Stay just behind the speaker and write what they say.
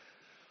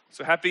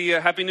So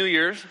happy New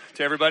Year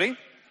to everybody.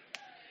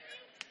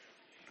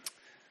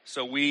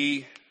 So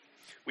we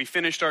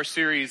finished our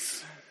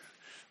series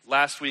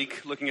last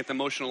week looking at the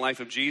emotional life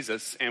of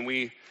Jesus, and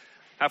we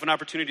have an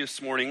opportunity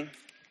this morning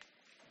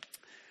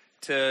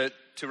to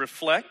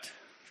reflect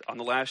on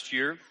the last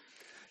year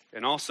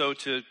and also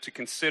to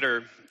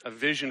consider a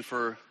vision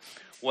for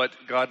what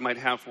God might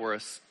have for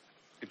us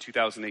in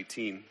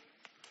 2018.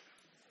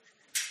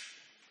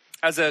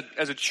 As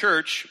a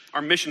church,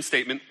 our mission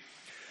statement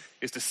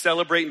is to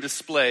celebrate and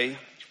display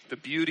the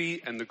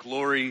beauty and the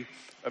glory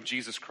of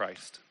Jesus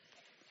Christ.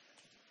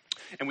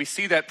 And we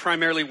see that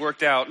primarily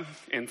worked out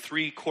in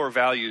three core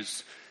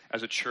values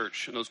as a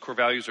church. And those core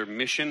values are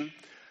mission,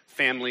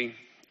 family,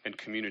 and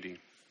community.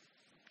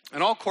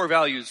 And all core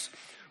values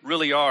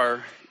really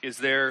is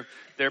their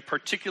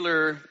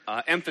particular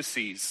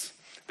emphases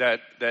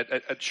that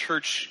a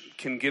church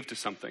can give to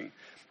something.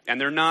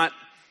 And they're not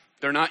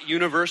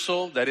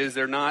universal. That is,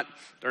 they're not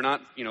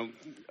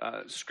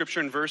scripture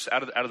and verse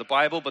out of the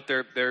Bible, but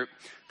they're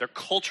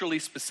culturally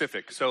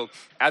specific. So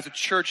as a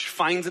church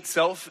finds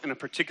itself in a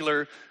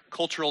particular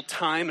cultural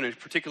time, in a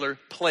particular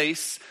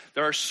place,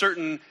 there are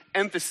certain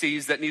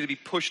emphases that need to be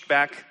pushed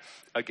back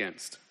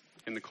against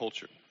in the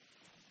culture.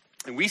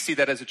 And we see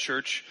that as a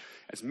church,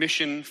 as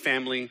mission,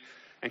 family,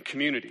 and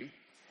community.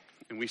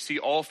 And we see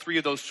all three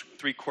of those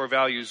three core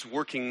values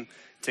working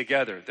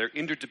together. They're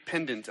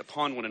interdependent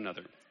upon one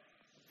another.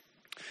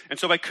 And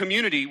so by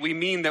community, we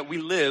mean that we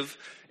live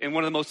in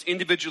one of the most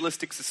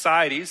individualistic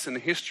societies in the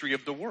history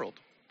of the world.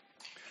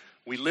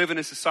 We live in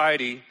a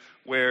society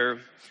where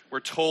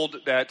we're told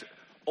that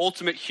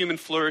ultimate human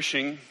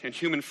flourishing and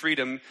human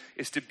freedom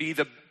is to be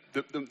the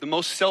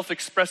most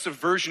self-expressive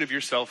version of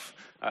yourself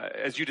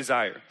as you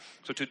desire.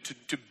 So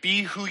to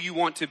be who you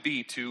want to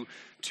be, to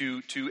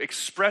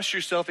express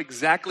yourself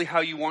exactly how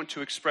you want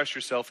to express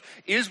yourself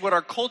is what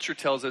our culture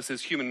tells us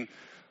is human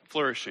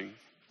flourishing.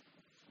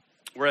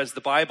 Whereas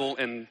the Bible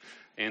and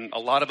a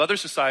lot of other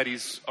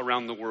societies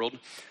around the world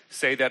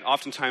say that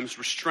oftentimes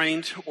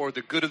restraint or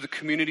the good of the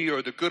community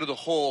or the good of the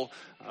whole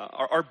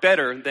are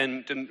better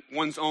than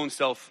one's own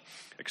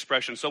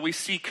self-expression. So we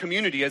see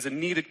community as a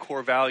needed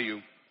core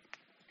value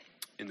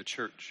in the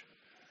church.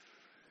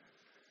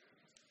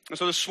 And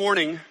so this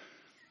morning,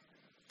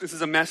 this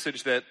is a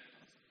message that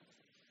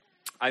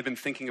I've been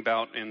thinking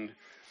about and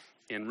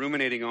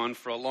ruminating on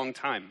for a long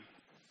time.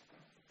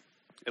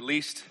 At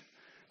least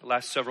the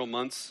last several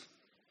months.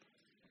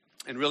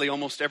 And really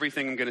almost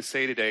everything I'm going to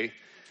say today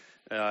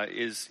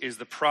is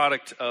the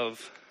product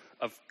of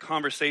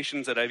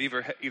conversations that I've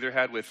either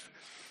had with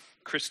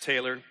Chris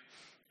Taylor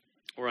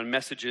or on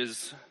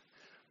messages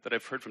that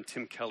I've heard from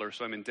Tim Keller.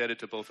 So I'm indebted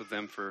to both of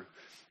them for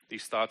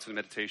these thoughts and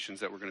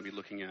meditations that we're going to be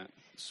looking at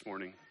this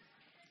morning.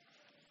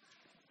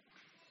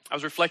 I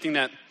was reflecting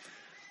that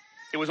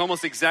it was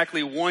almost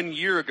exactly 1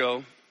 year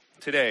ago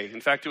today.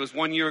 In fact, it was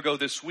 1 year ago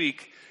this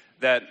week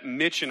that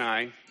Mitch and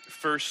I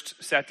first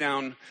sat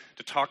down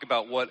to talk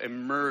about what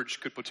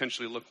Emerge could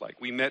potentially look like.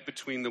 We met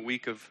between the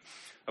week of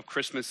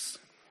Christmas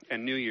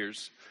and New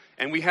Year's,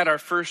 and we had our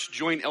first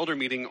joint elder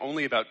meeting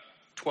only about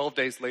 12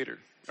 days later.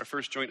 Our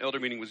first joint elder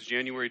meeting was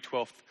January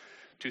 12th,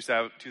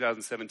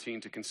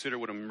 2017, to consider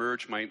what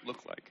Emerge might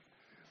look like.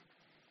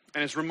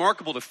 And it's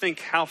remarkable to think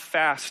how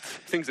fast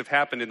things have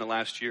happened in the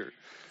last year,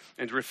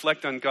 and to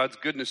reflect on God's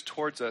goodness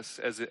towards us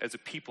as a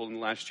people in the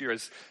last year.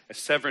 As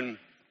Severin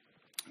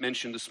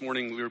mentioned this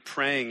morning, we were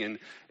praying,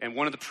 and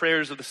one of the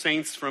prayers of the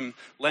saints from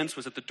Lent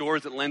was that the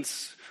doors at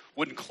Lent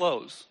wouldn't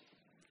close.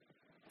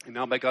 And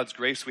now by God's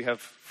grace, we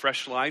have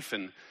fresh life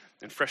and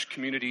fresh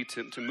community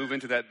to move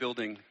into that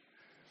building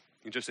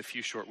in just a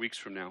few short weeks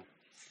from now.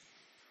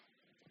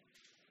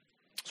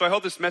 So I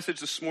hope this message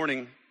this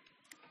morning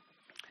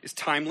is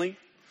timely.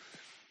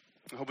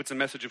 I hope it's a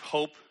message of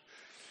hope,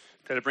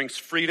 that it brings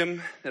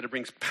freedom, that it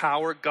brings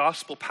power,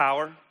 gospel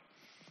power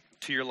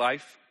to your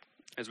life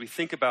as we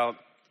think about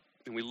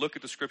and we look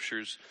at the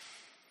scriptures,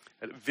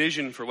 a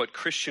vision for what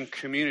Christian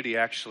community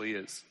actually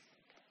is.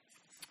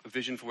 A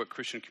vision for what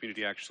Christian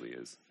community actually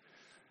is.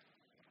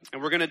 And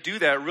we're going to do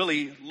that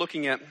really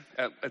looking at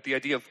the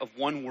idea of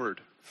one word.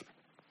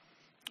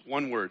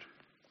 One word.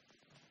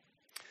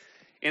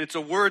 And it's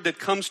a word that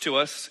comes to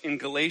us in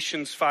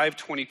Galatians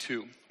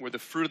 5:22, where the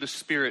fruit of the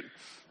Spirit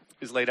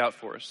is laid out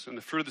for us. And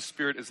the fruit of the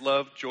Spirit is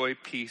love, joy,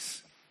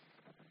 peace,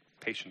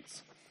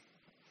 patience.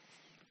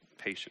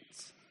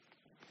 Patience.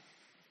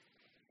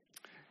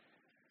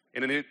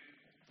 And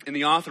in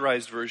the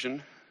authorized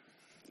version,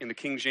 in the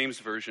King James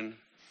Version,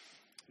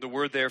 the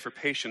word there for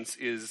patience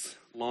is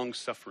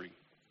long-suffering.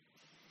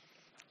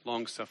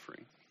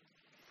 Long-suffering.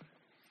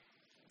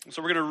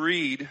 So we're going to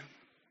read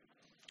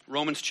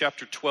Romans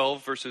chapter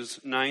 12,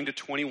 verses 9 to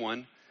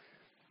 21.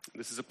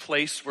 This is a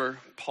place where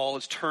Paul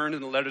has turned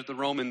in the letter to the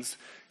Romans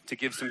to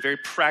give some very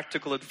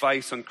practical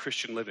advice on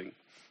Christian living.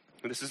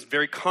 And this is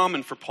very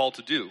common for Paul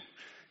to do.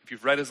 If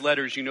you've read his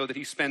letters, you know that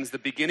he spends the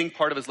beginning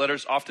part of his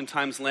letters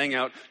oftentimes laying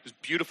out this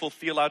beautiful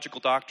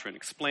theological doctrine,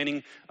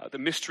 explaining the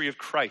mystery of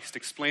Christ,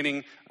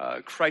 explaining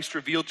Christ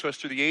revealed to us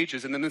through the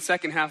ages. And then the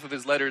second half of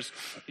his letters,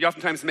 he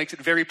oftentimes makes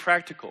it very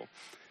practical.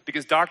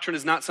 Because doctrine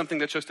is not something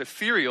that's just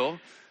ethereal.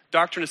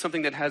 Doctrine is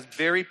something that has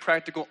very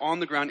practical,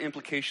 on-the-ground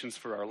implications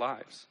for our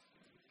lives.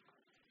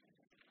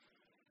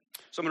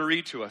 So I'm going to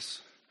read to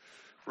us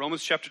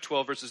Romans chapter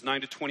 12, verses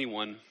 9 to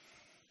 21.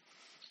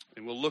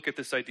 And we'll look at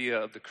this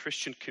idea of the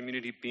Christian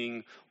community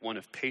being one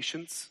of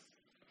patience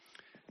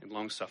and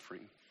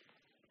long-suffering.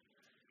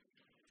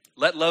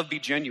 Let love be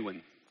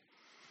genuine.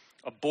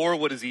 Abhor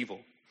what is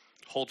evil.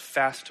 Hold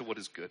fast to what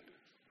is good.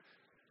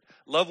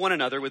 Love one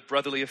another with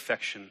brotherly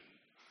affection.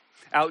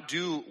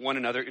 Outdo one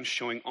another in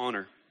showing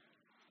honor.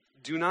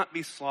 Do not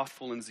be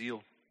slothful in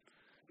zeal.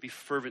 Be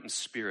fervent in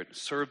spirit.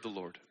 Serve the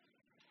Lord.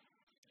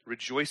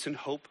 Rejoice in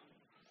hope.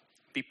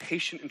 Be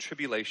patient in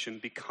tribulation.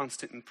 Be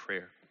constant in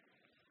prayer.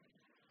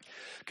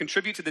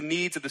 Contribute to the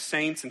needs of the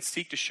saints and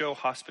seek to show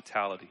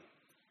hospitality.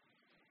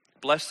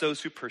 Bless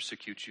those who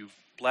persecute you.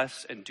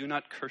 Bless and do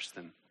not curse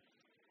them.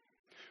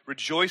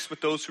 Rejoice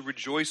with those who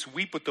rejoice.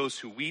 Weep with those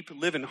who weep.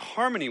 Live in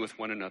harmony with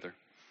one another.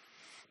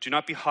 Do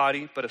not be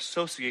haughty, but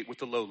associate with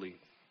the lowly.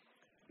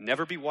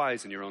 Never be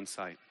wise in your own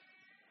sight.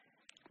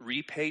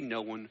 Repay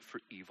no one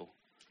for evil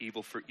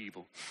for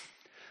evil.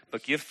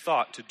 But give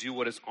thought to do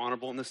what is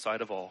honorable in the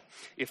sight of all.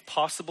 If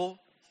possible,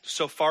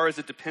 so far as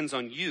it depends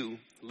on you,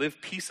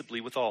 live peaceably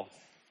with all.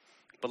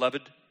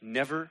 Beloved,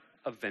 never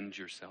avenge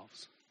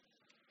yourselves,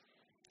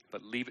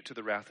 but leave it to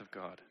the wrath of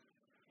God.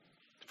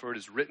 For it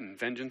is written,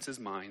 vengeance is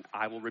mine,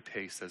 I will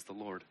repay, says the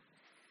Lord.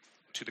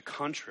 To the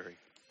contrary,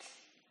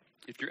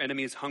 if your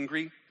enemy is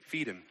hungry,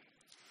 feed him.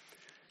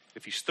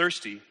 If he's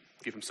thirsty,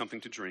 give him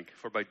something to drink.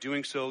 For by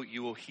doing so,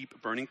 you will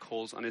heap burning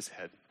coals on his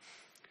head.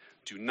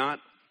 Do not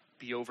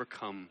be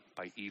overcome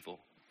by evil,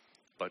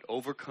 but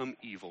overcome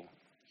evil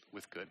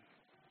with good.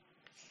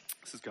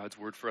 This is God's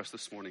word for us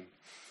this morning.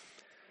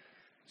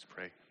 Let's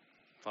pray.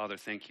 Father,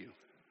 thank you.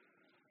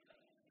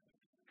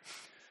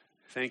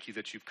 Thank you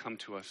that you've come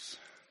to us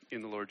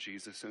in the Lord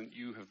Jesus, and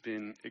you have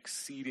been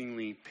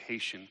exceedingly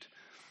patient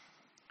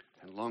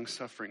and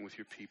long-suffering with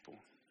your people.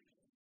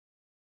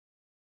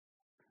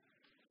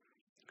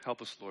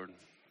 Help us, Lord,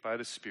 by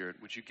the Spirit.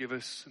 Would you give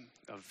us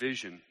a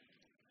vision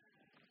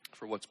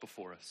for what's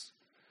before us?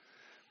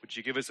 Would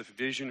you give us a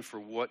vision for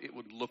what it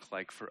would look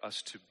like for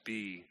us to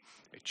be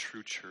a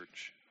true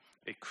church,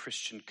 a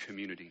Christian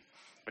community,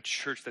 a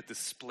church that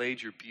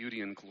displayed your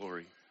beauty and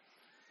glory?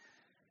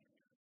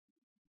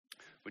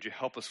 Would you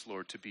help us,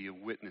 Lord, to be a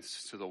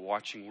witness to the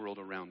watching world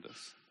around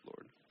us,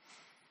 Lord,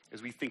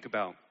 as we think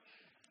about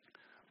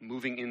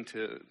moving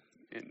into,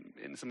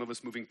 and some of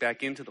us moving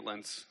back into the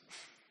Lens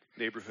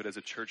neighborhood as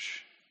a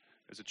church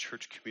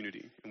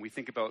community. And we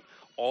think about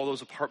all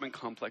those apartment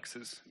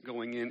complexes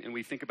going in, and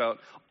we think about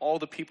all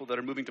the people that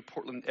are moving to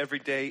Portland every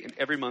day and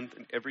every month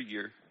and every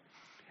year,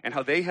 and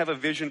how they have a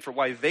vision for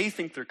why they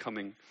think they're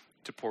coming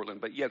to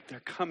Portland, but yet they're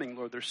coming,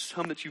 Lord. There's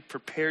some that you've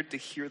prepared to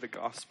hear the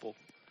gospel,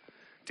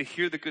 to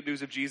hear the good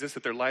news of Jesus,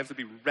 that their lives would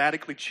be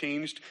radically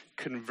changed,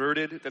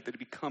 converted, that they'd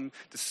become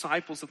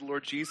disciples of the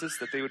Lord Jesus,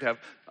 that they would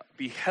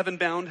be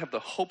heaven-bound, have the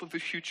hope of the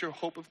future,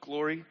 hope of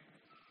glory.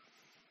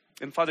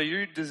 And Father,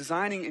 you're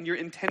designing and you're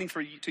intending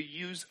for you to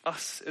use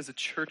us as a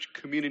church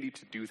community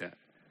to do that.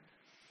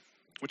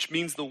 Which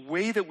means the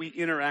way that we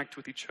interact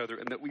with each other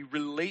and that we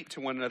relate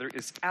to one another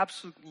is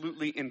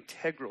absolutely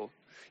integral,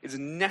 is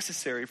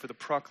necessary for the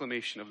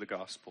proclamation of the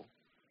gospel.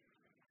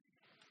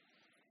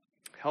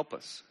 Help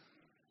us.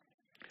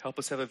 Help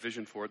us have a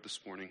vision for it this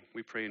morning.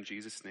 We pray in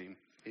Jesus' name.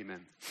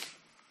 Amen.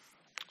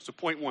 So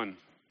point one,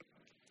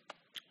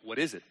 what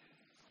is it?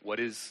 What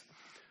is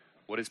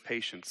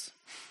patience?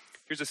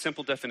 Here's a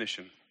simple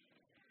definition.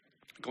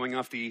 Going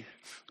off the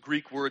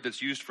Greek word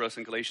that's used for us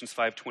in Galatians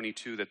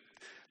 5:22 that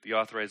the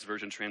Authorized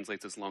Version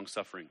translates as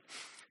long-suffering.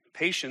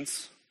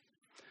 Patience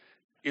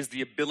is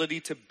the ability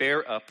to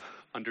bear up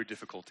under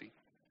difficulty.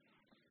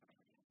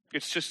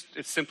 It's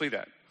simply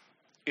that.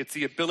 It's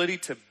the ability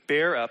to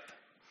bear up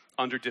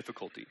under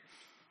difficulty.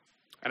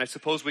 And I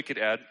suppose we could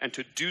add, and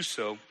to do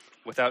so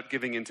without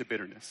giving in to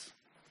bitterness.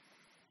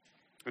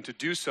 And to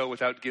do so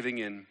without giving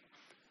in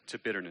to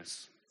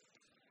bitterness.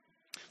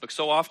 Look,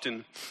 so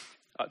often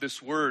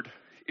this word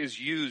is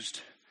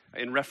used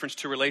in reference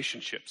to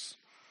relationships.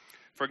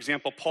 For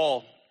example,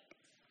 Paul,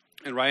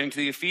 in writing to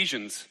the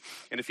Ephesians,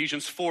 in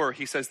Ephesians 4,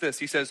 he says this.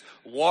 He says,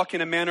 walk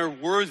in a manner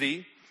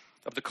worthy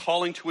of the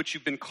calling to which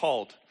you've been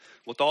called,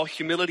 with all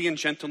humility and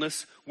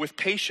gentleness, with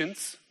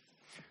patience,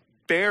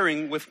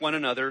 bearing with one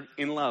another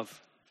in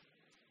love,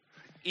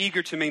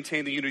 eager to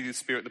maintain the unity of the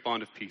Spirit and the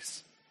bond of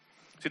peace.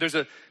 See,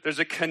 there's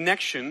a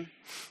connection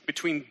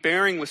between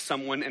bearing with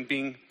someone and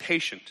being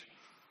patient.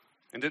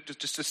 And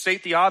just to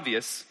state the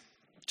obvious,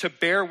 to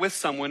bear with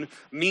someone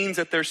means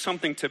that there's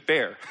something to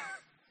bear.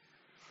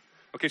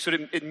 Okay, so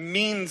it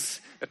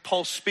means that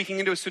Paul's speaking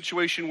into a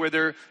situation where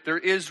there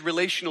is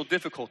relational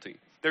difficulty.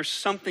 There's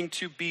something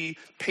to be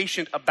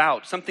patient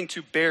about, something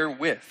to bear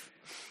with.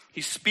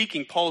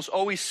 Paul's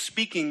always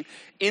speaking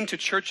into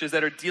churches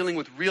that are dealing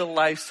with real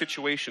life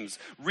situations,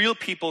 real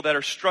people that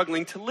are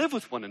struggling to live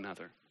with one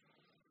another.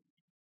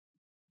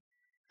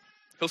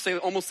 He'll say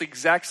almost the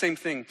exact same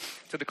thing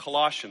to the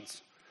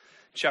Colossians.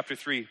 Chapter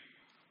 3.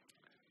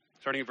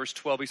 Starting at verse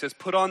 12, he says,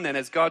 "Put on then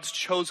as God's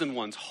chosen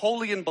ones,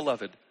 holy and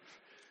beloved,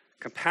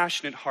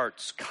 compassionate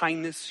hearts,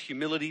 kindness,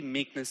 humility,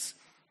 meekness,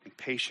 and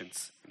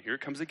patience." And here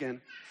it comes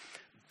again.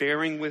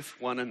 "Bearing with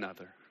one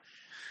another.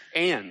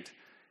 And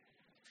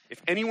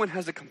if anyone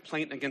has a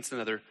complaint against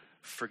another,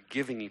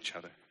 forgiving each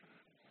other.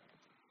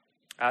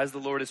 As the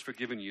Lord has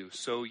forgiven you,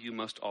 so you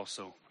must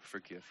also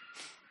forgive."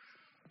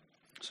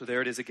 So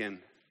there it is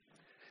again.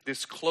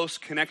 This close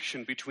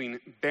connection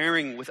between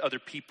bearing with other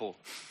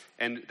people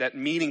and that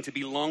meaning to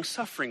be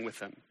long-suffering with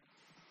them.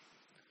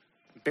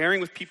 Bearing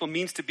with people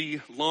means to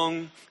be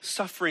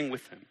long-suffering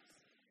with them.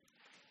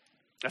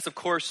 That's, of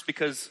course,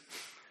 because,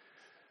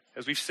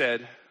 as we've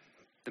said,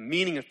 the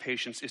meaning of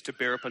patience is to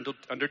bear up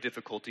under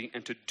difficulty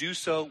and to do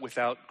so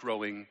without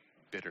growing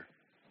bitter.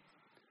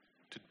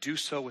 To do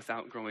so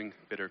without growing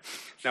bitter.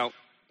 Now,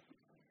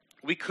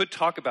 we could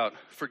talk about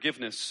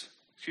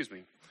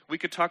we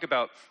could talk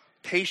about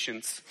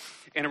patience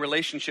in a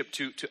relationship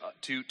to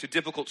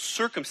difficult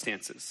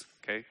circumstances,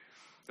 okay?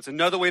 That's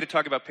another way to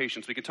talk about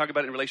patience. We can talk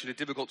about it in relation to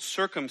difficult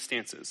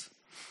circumstances.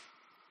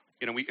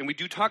 You know, we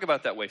do talk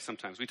about that way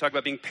sometimes. We talk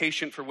about being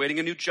patient for waiting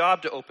a new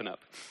job to open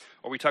up.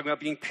 Or we talk about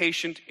being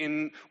patient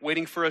in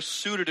waiting for a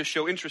suitor to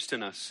show interest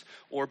in us.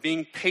 Or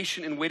being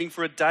patient in waiting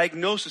for a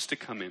diagnosis to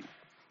come in.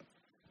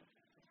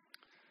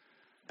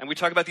 And we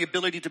talk about the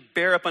ability to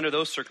bear up under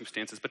those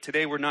circumstances. But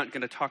today we're not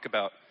going to talk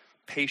about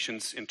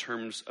patience in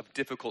terms of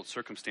difficult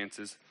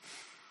circumstances.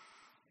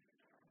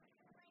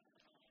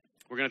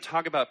 We're going to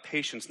talk about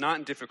patience not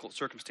in difficult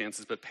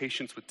circumstances, but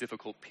patience with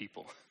difficult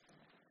people.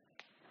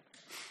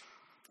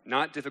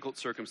 Not difficult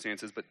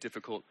circumstances, but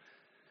difficult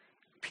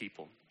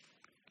people.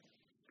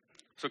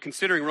 So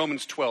considering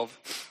Romans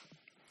 12,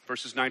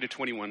 verses 9 to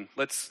 21,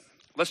 let's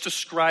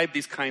describe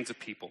these kinds of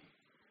people.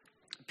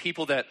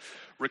 People that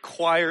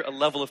require a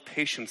level of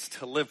patience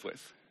to live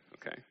with,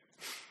 okay?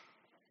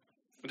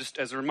 Just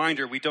as a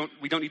reminder, we don't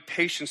need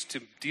patience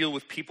to deal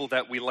with people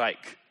that we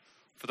like,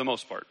 for the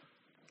most part.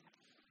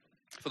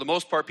 For the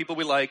most part, people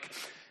we like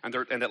and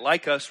that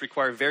like us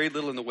require very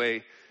little in the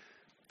way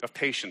of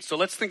patience. So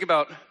let's think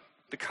about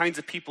the kinds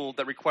of people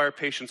that require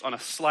patience on a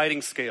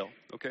sliding scale,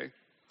 okay?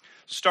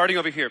 Starting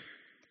over here.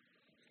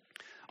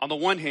 On the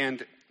one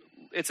hand,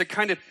 it's a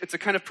kind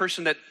of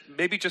person that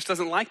maybe just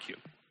doesn't like you.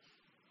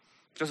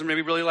 Doesn't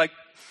maybe really like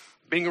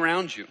being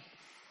around you.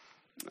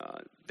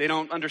 They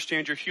don't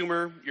understand your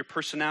humor, your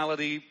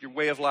personality, your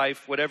way of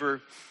life,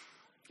 whatever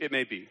it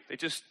may be. They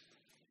just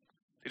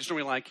don't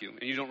really like you,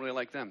 and you don't really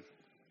like them.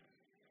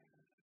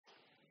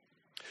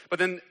 But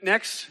then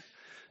next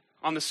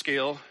on the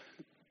scale,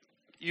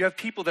 you have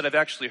people that have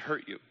actually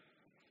hurt you.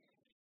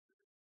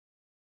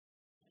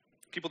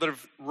 People that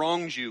have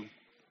wronged you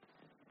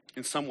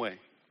in some way.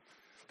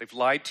 They've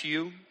lied to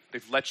you.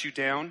 They've let you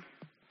down.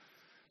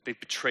 They've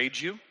betrayed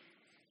you.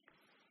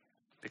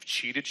 They've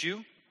cheated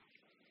you.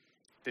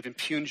 They've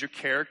impugned your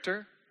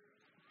character.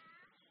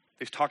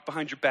 They've talked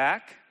behind your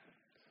back.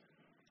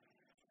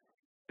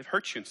 They've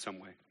hurt you in some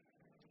way.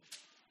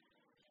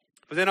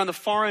 But then on the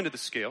far end of the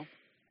scale,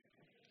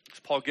 as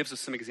Paul gives us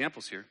some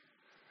examples here,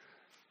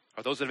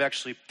 are those that have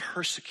actually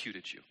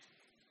persecuted you.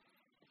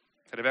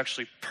 That have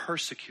actually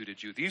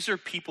persecuted you. These are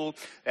people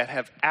that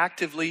have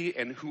actively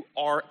and who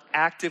are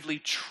actively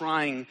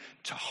trying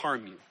to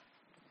harm you.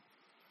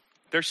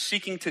 They're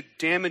seeking to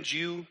damage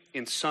you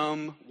in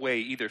some way,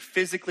 either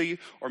physically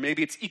or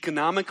maybe it's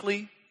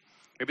economically.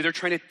 Maybe they're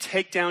trying to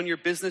take down your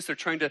business. They're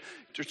trying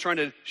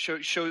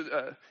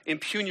to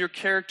impugn your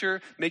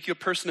character, make you a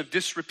person of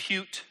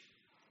disrepute.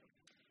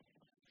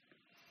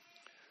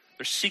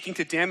 They're seeking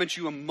to damage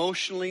you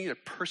emotionally. They're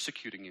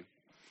persecuting you.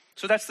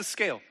 So that's the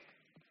scale.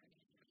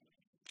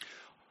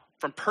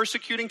 From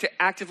persecuting to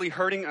actively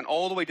hurting and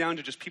all the way down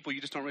to just people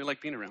you just don't really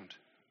like being around.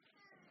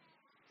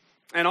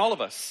 And all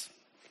of us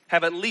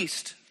have at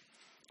least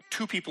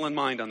two people in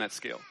mind on that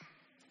scale.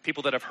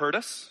 People that have hurt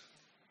us,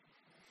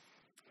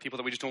 people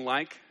that we just don't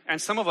like,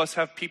 and some of us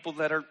have people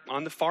that are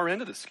on the far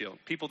end of the scale.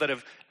 People that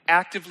have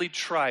actively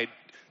tried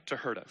to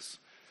hurt us,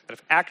 that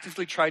have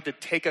actively tried to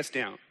take us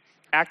down,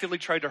 actively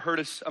tried to hurt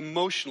us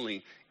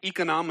emotionally,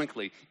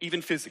 economically,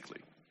 even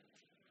physically.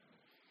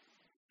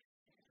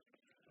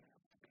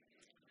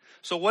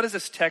 So what does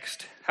this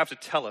text have to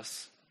tell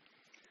us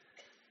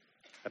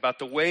about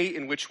the way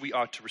in which we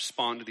ought to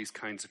respond to these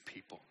kinds of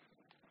people?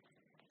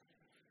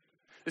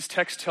 This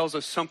text tells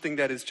us something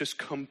that is just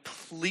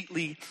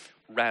completely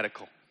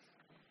radical.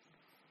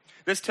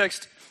 This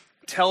text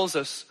tells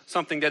us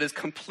something that is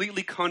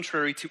completely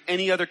contrary to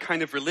any other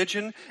kind of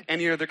religion,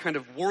 any other kind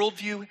of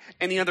worldview,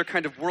 any other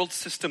kind of world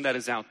system that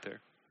is out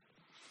there.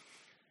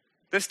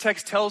 This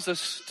text tells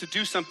us to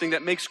do something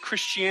that makes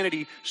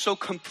Christianity so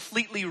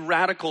completely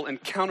radical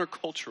and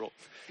countercultural.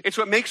 It's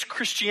what makes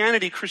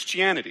Christianity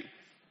Christianity.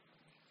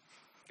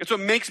 It's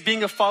what makes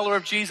being a follower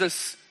of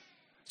Jesus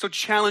so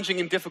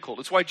challenging and difficult.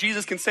 It's why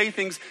Jesus can say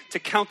things to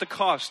count the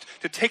cost,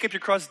 to take up your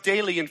cross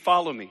daily and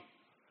follow me.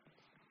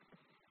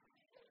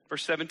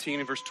 Verse 17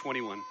 and verse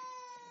 21.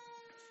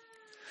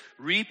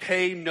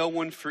 Repay no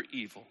one for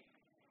evil,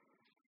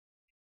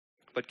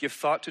 but give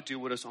thought to do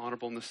what is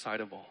honorable in the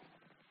sight of all.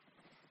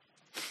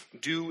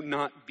 do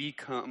not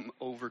become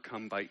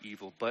overcome by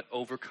evil, but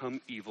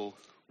overcome evil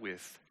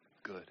with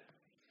good.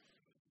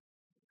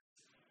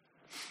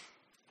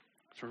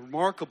 It's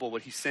remarkable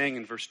what he's saying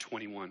in verse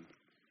 21.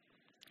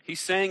 He's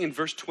saying in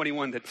verse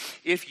 21 that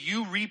if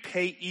you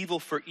repay evil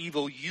for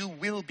evil, you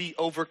will be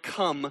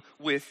overcome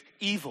with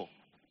evil.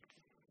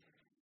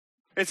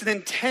 It's an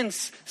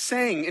intense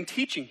saying and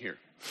teaching here.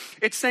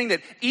 It's saying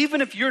that even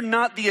if you're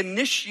not the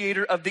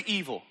initiator of the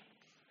evil,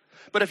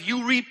 but if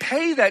you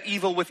repay that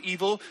evil with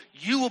evil,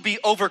 you will be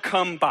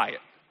overcome by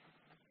it.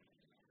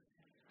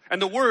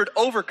 And the word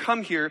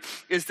overcome here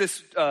is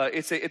this,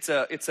 it's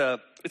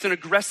an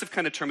aggressive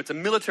kind of term. It's a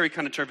military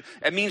kind of term.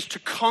 It means to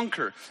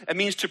conquer. It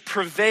means to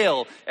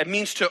prevail. It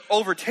means to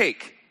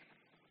overtake.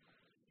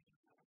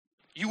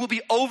 You will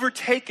be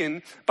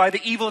overtaken by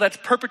the evil that's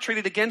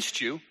perpetrated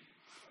against you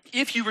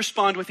if you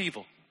respond with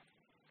evil.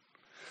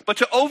 But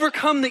to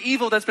overcome the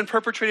evil that's been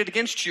perpetrated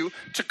against you,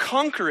 to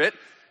conquer it,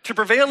 to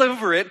prevail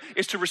over it,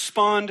 is to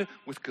respond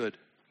with good.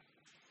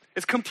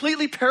 It's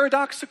completely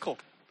paradoxical.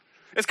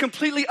 It's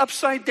completely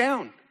upside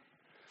down.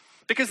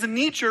 Because the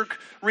knee-jerk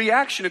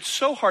reaction, it's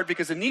so hard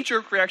because the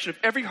knee-jerk reaction of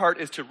every heart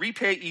is to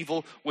repay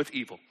evil with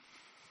evil.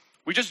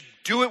 We just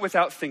do it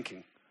without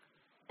thinking.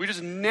 We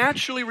just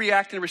naturally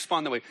react and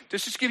respond that way.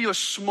 Just to give you a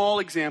small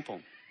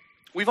example.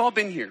 We've all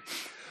been here.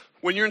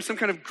 When you're in some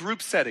kind of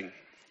group setting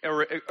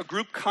or a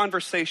group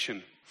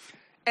conversation,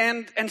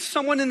 and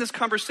someone in this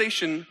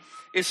conversation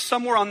is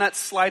somewhere on that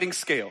sliding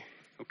scale,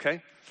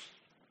 okay?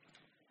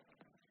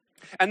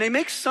 And they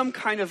make some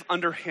kind of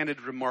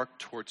underhanded remark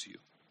towards you.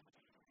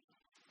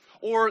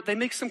 Or they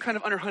make some kind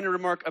of underhanded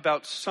remark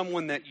about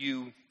someone that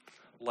you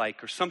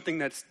like or something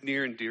that's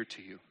near and dear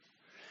to you.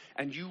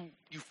 And you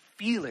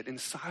feel it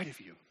inside of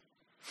you.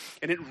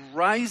 And it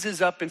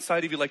rises up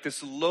inside of you like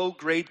this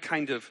low-grade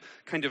kind of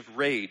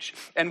rage.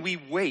 And we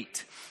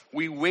wait.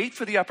 We wait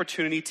for the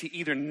opportunity to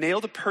either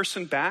nail the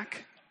person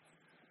back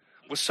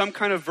with some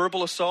kind of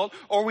verbal assault,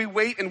 or we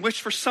wait and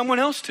wish for someone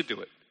else to do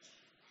it.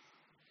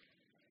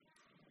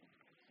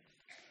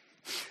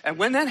 And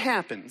when that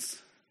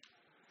happens,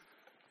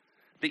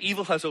 the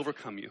evil has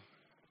overcome you,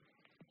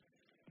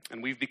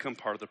 and we've become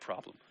part of the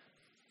problem.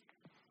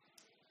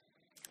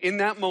 In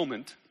that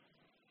moment,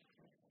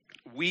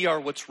 we are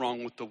what's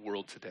wrong with the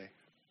world today.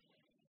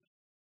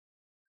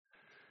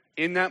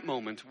 In that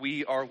moment,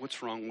 we are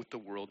what's wrong with the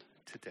world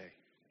today.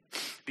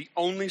 The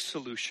only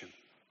solution,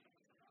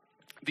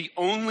 the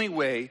only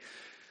way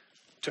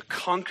to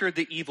conquer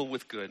the evil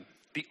with good,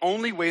 the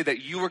only way that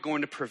you are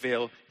going to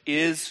prevail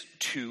is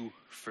to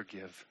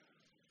forgive.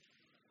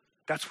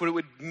 That's what it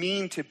would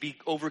mean to be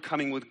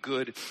overcoming with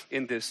good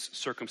in this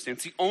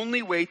circumstance. The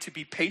only way to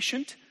be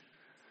patient,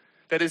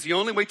 that is the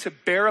only way to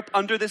bear up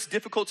under this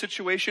difficult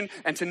situation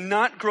and to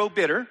not grow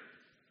bitter,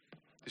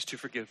 is to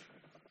forgive.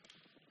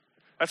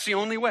 That's the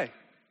only way.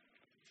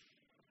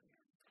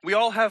 We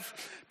all have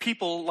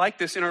people like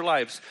this in our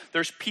lives.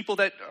 There's people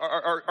that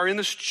are in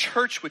this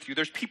church with you.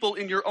 There's people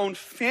in your own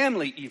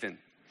family even.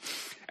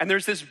 And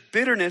there's this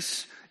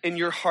bitterness in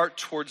your heart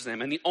towards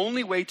them. And the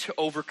only way to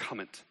overcome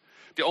it,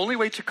 the only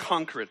way to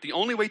conquer it, the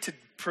only way to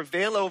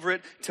prevail over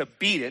it, to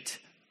beat it,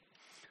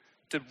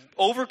 to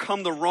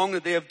overcome the wrong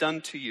that they have done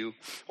to you,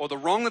 or the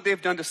wrong that they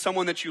have done to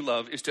someone that you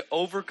love, is to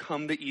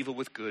overcome the evil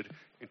with good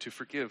and to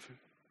forgive.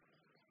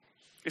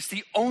 It's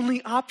the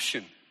only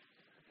option.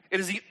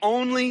 It is the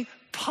only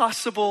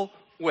possible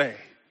way.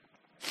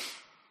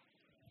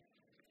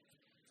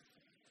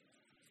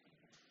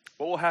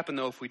 What will happen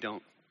though if we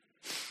don't?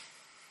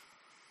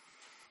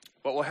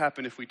 What will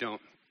happen if we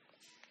don't?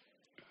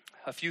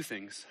 A few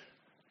things.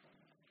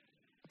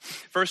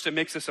 First, it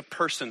makes us a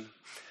person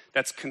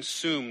that's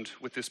consumed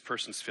with this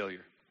person's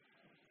failure.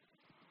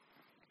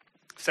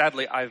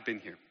 Sadly, I've been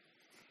here.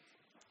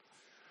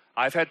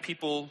 I've had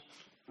people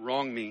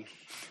wrong me,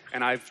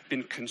 and I've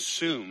been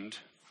consumed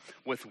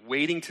with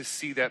waiting to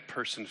see that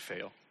person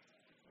fail.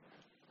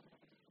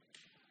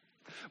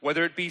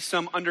 Whether it be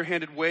some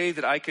underhanded way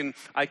that I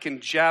can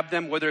jab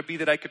them, whether it be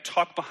that I could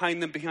talk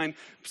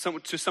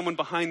to someone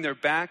behind their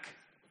back,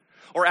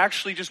 or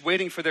actually just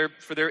waiting for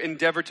their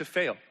endeavor to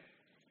fail.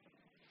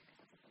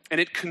 And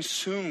it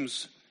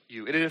consumes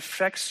you. It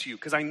affects you,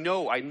 because I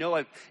know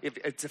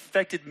it's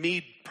affected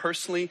me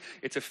personally.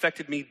 It's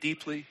affected me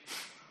deeply.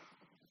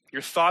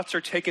 Your thoughts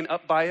are taken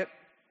up by it.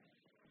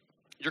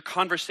 Your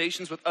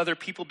conversations with other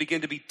people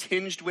begin to be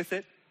tinged with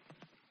it.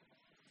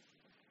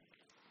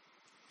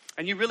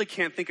 And you really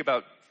can't think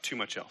about too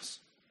much else.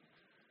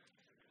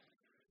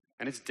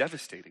 And it's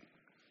devastating.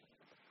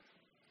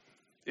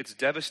 It's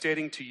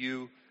devastating to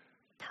you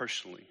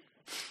personally,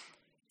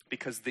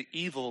 because the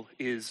evil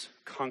is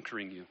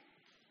conquering you.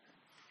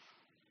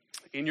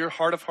 In your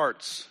heart of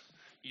hearts,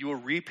 you are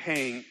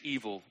repaying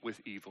evil with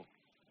evil.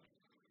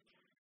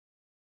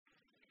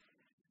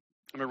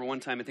 I remember one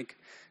time, I think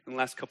in the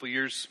last couple of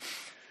years,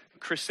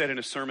 Chris said in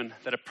a sermon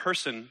that a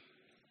person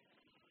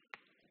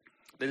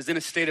that is in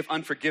a state of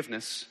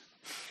unforgiveness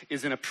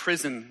is in a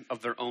prison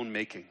of their own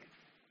making.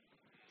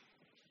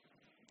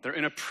 They're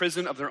in a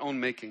prison of their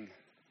own making.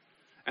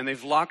 And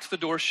they've locked the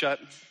door shut,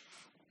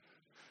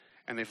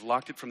 and they've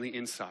locked it from the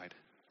inside.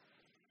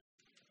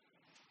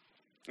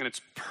 And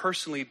it's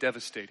personally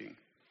devastating.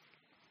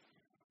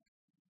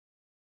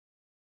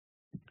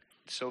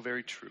 It's so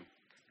very true.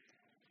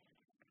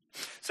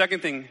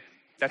 Second thing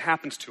that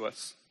happens to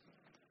us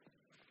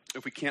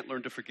if we can't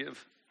learn to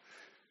forgive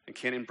and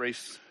can't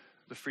embrace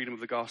the freedom of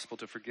the gospel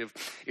to forgive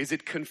is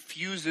it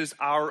confuses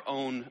our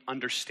own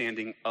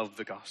understanding of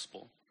the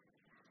gospel.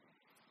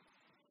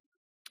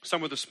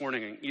 Somewhere this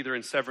morning, either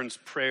in Severin's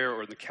prayer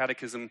or in the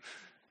catechism,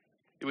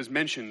 it was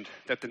mentioned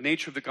that the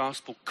nature of the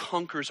gospel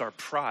conquers our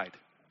pride.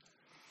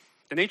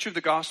 The nature of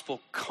the gospel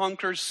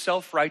conquers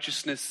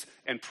self-righteousness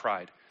and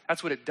pride.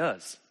 That's what it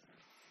does.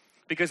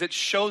 Because it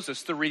shows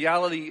us the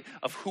reality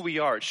of who we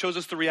are. It shows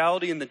us the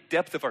reality and the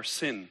depth of our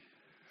sin.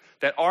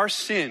 That our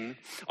sin,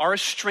 our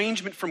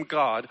estrangement from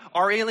God,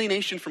 our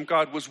alienation from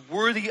God was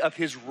worthy of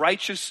his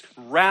righteous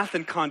wrath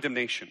and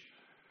condemnation.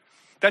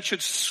 That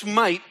should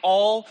smite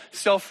all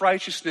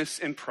self-righteousness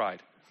and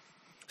pride.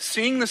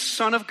 Seeing the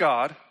Son of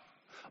God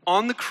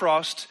on the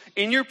cross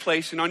in your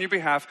place and on your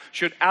behalf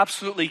should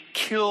absolutely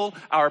kill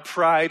our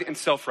pride and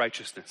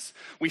self-righteousness.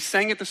 We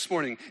sang it this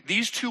morning.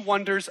 These two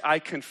wonders I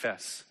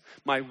confess,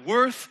 my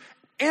worth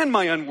and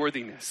my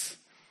unworthiness.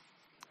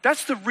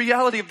 That's the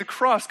reality of the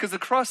cross, because the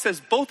cross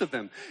says both of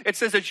them. It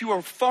says that you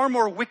are far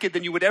more wicked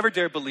than you would ever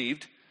dare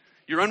believed.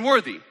 You're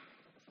unworthy,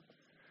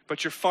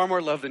 but you're far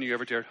more loved than you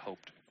ever dared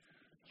hoped.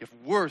 You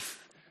have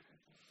worth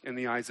in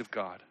the eyes of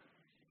God.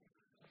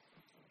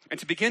 And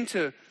to begin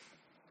to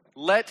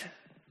let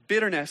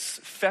bitterness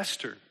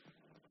fester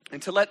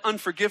and to let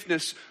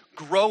unforgiveness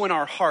grow in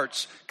our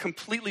hearts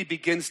completely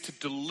begins to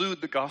dilute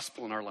the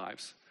gospel in our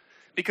lives,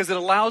 because it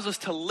allows us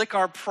to lick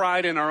our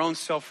pride and our own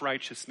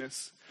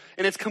self-righteousness.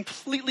 And it's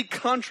completely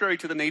contrary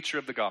to the nature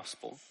of the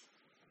gospel.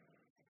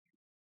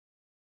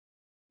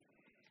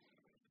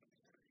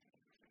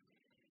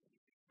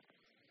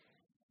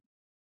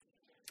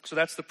 So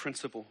that's the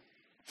principle.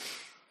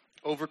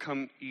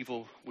 Overcome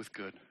evil with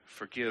good.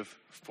 Forgive,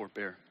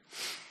 forbear.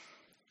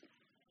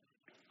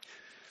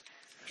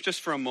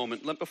 Just for a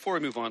moment, before we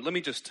move on, let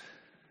me just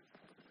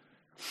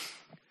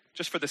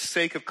for the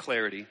sake of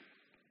clarity,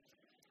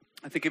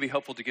 I think it'd be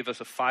helpful to give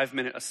us a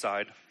 5-minute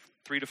aside,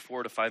 3 to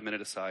 4 to 5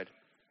 minute aside,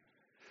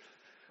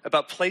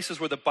 about places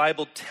where the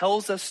Bible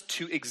tells us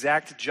to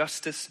exact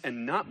justice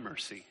and not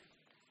mercy.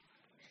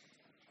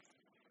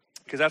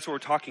 Because that's what we're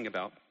talking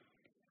about.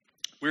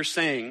 We're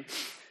saying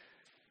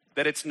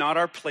that it's not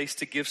our place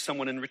to give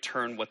someone in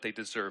return what they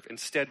deserve.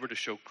 Instead, we're to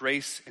show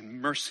grace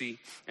and mercy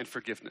and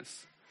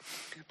forgiveness.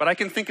 But I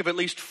can think of at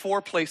least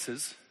 4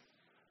 places,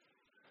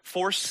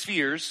 4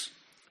 spheres,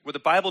 where the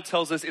Bible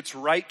tells us it's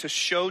right to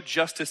show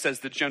justice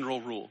as the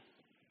general rule.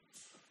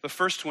 The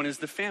first one is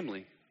the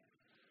family.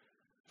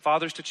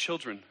 Fathers to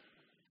children.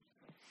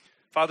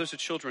 Fathers to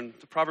children.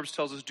 The Proverbs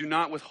tells us, do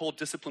not withhold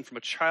discipline from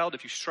a child.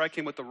 If you strike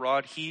him with the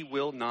rod, he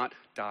will not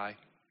die.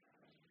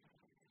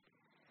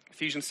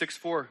 Ephesians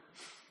 6:4.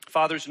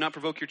 Fathers, do not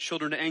provoke your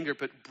children to anger,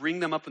 but bring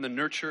them up in the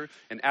nurture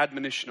and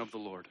admonition of the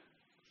Lord.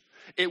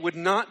 It would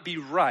not be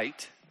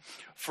right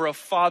for a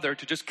father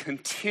to just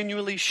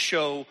continually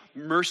show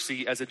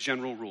mercy as a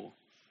general rule.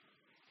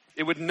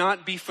 It would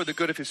not be for the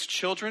good of his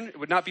children. It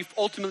would not be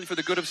ultimately for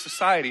the good of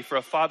society for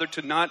a father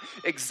to not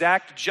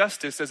exact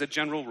justice as a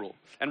general rule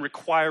and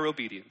require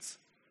obedience.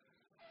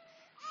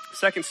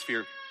 Second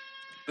sphere,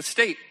 the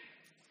state.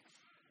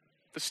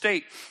 The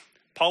state.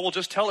 Paul will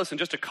just tell us in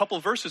just a couple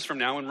verses from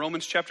now in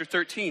Romans chapter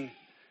 13.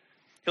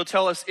 He'll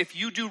tell us, if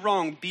you do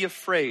wrong, be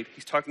afraid.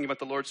 He's talking about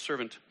the Lord's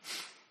servant.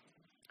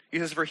 He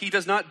says, for he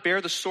does not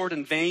bear the sword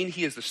in vain.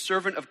 He is the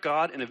servant of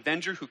God, an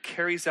avenger who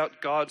carries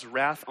out God's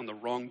wrath on the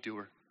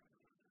wrongdoer.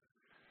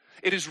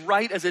 It is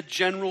right as a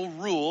general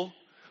rule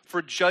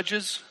for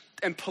judges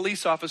and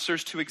police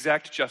officers to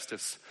exact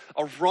justice.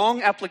 A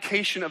wrong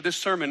application of this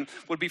sermon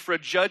would be for a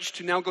judge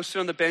to now go sit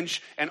on the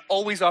bench and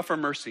always offer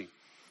mercy.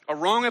 A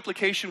wrong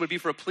application would be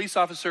for a police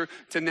officer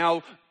to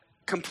now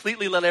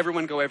completely let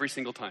everyone go every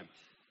single time.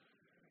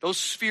 Those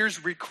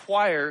spheres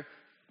require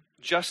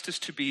justice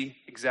to be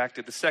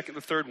exacted.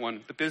 The third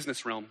one, the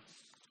business realm.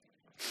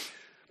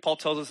 Paul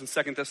tells us in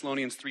 2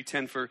 Thessalonians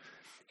 3:10, for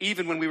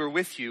even when we were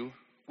with you,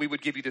 we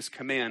would give you this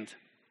command.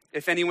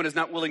 If anyone is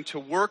not willing to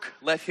work,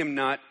 let him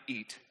not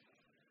eat.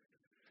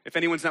 If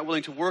anyone's not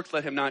willing to work,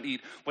 let him not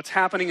eat. What's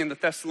happening in the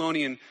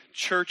Thessalonian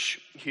church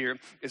here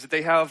is that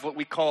they have what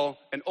we call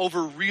an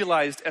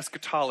over-realized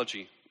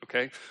eschatology,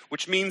 okay?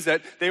 Which means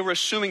that they were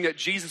assuming that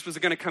Jesus was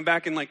going to come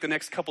back in like the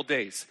next couple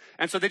days.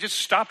 And so they just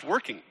stopped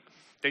working.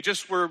 They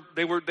just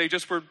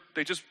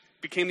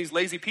became these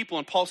lazy people.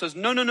 And Paul says,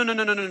 no.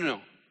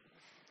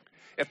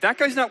 If that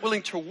guy's not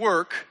willing to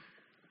work,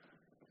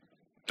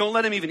 don't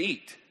let him even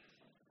eat.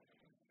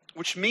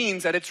 Which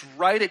means that it's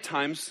right at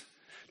times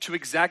to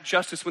exact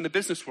justice in the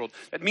business world.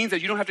 That means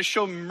that you don't have to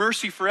show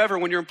mercy forever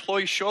when your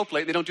employees show up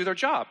late and they don't do their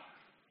job.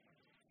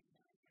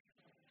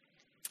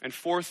 And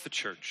fourth, the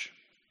church.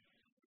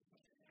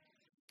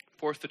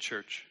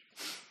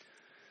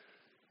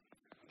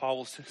 Paul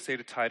will say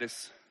to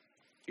Titus,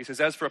 He says,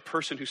 as for a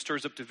person who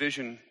stirs up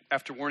division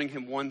after warning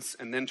him once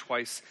and then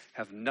twice,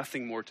 have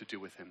nothing more to do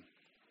with him.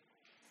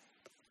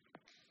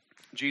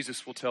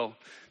 Jesus will tell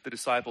the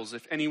disciples,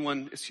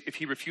 if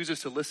he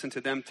refuses to listen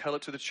to them, tell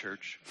it to the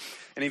church.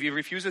 And if he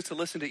refuses to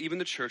listen to even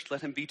the church,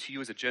 let him be to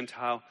you as a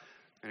Gentile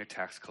and a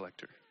tax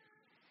collector.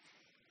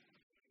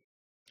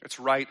 It's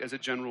right as a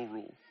general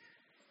rule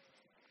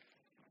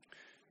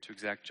to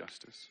exact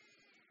justice.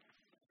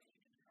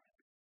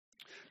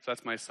 So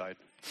that's my side.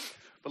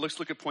 But let's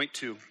look at point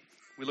 2.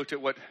 We looked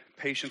at what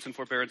patience and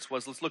forbearance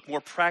was. Let's look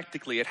more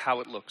practically at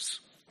how it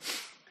looks.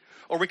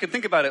 Or we can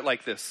think about it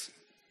like this.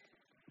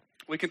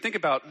 We can think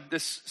about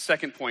this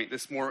second point,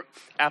 this more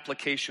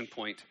application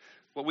point,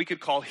 what we could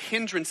call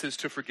hindrances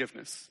to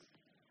forgiveness.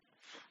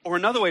 Or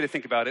another way to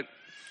think about it,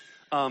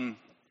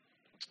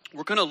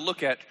 we're going to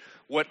look at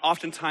what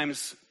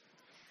oftentimes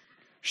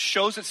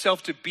shows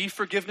itself to be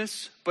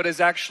forgiveness, but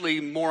is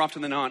actually more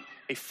often than not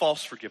a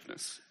false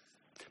forgiveness,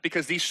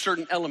 because these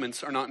certain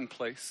elements are not in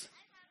place.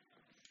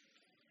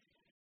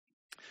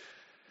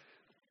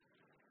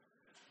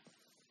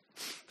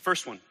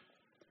 First one,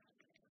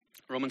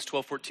 Romans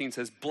 12:14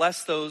 says,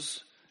 bless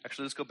those,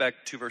 actually let's go back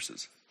 2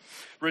 verses.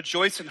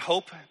 Rejoice in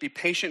hope, be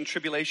patient in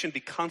tribulation, be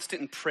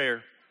constant in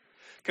prayer.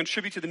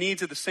 Contribute to the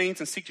needs of the saints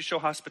and seek to show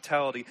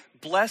hospitality.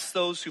 Bless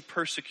those who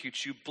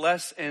persecute you.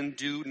 Bless and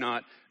do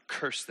not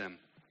curse them.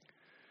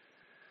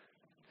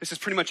 This is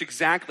pretty much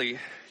exactly,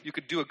 you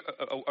could do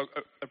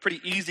a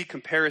pretty easy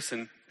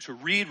comparison to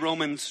read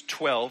Romans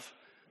 12,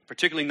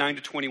 particularly 9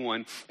 to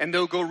 21, and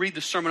they'll go read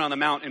the Sermon on the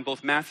Mount in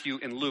both Matthew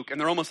and Luke, and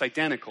they're almost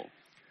identical.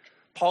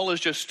 Paul is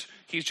just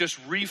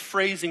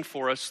rephrasing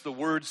for us the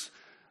words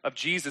of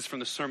Jesus from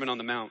the Sermon on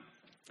the Mount.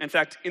 In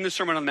fact, in the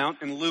Sermon on the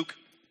Mount, in Luke,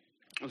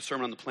 the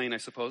Sermon on the Plain, I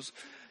suppose,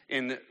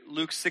 in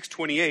Luke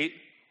 6:28,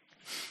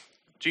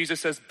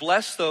 Jesus says,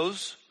 bless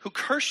those who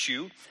curse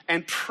you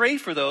and pray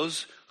for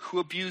those who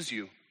abuse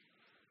you.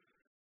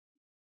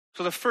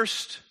 So the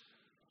first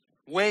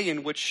way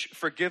in which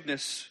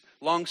forgiveness,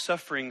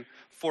 long-suffering,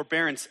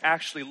 forbearance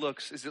actually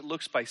looks is it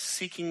looks by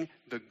seeking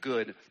the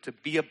good, to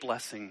be a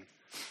blessing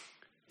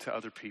to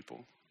other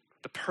people,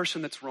 the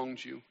person that's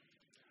wronged you.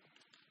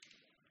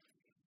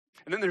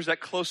 And then there's that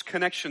close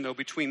connection, though,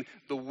 between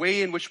the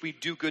way in which we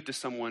do good to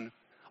someone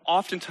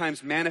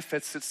oftentimes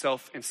manifests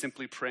itself in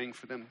simply praying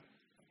for them.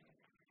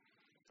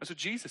 That's what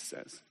Jesus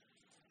says.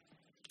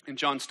 In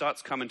John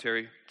Stott's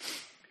commentary,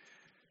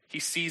 he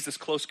sees this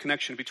close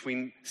connection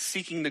between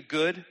seeking the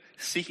good,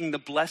 seeking the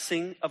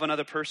blessing of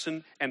another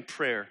person, and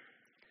prayer.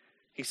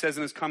 He says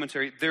in his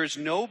commentary, there's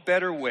no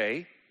better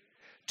way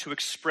to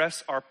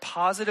express our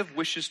positive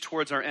wishes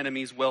towards our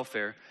enemies'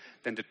 welfare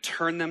than to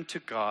turn them to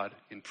God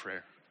in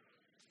prayer.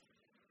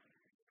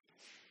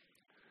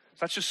 So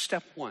that's just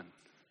step one.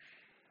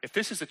 If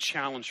this is a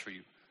challenge for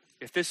you,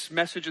 if this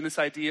message and this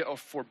idea of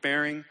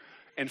forbearing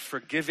and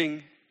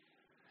forgiving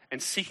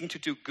and seeking to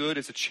do good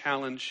is a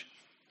challenge,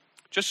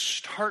 just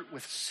start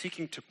with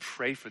seeking to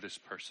pray for this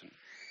person.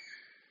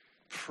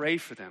 Pray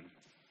for them.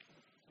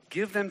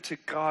 Give them to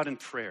God in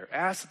prayer.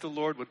 Ask that the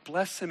Lord would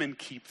bless them and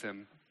keep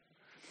them.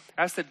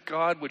 Ask that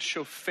God would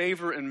show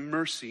favor and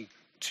mercy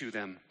to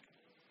them.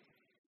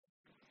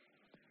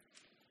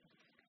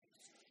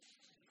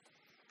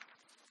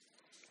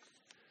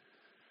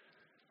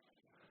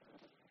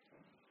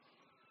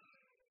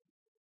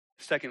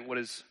 Second, what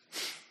is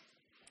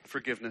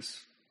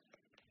forgiveness?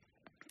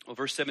 Well,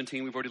 verse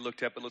 17 we've already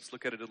looked at, but let's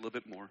look at it a little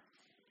bit more.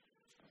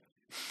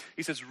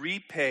 He says,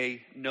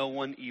 repay no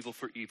one evil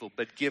for evil,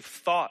 but give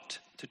thought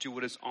to do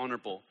what is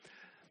honorable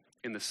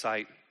in the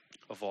sight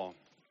of all.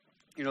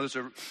 You know, there's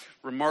a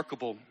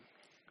remarkable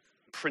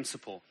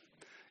principle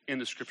in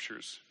the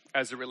scriptures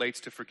as it relates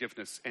to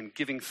forgiveness and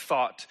giving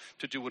thought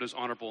to do what is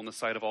honorable in the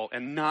sight of all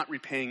and not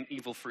repaying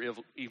evil for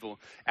evil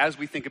as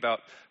we think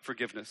about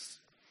forgiveness.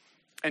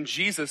 And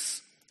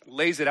Jesus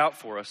lays it out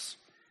for us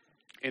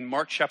in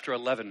Mark chapter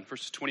 11,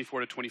 verses 24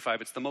 to 25.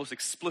 It's the most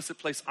explicit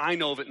place I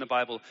know of it in the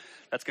Bible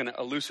that's going to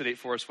elucidate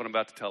for us what I'm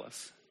about to tell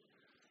us.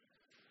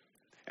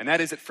 And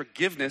that is that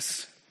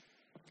forgiveness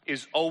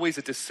is always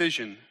a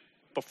decision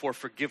before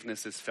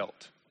forgiveness is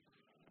felt.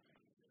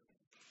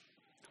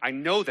 I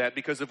know that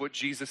because of what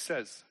Jesus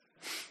says.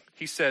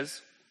 He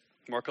says,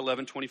 Mark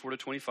 11, 24 to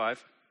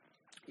 25,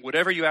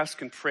 whatever you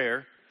ask in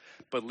prayer,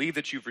 believe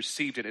that you've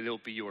received it and it'll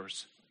be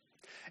yours.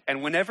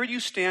 And whenever you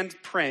stand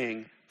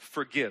praying,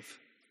 forgive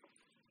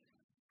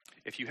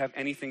if you have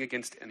anything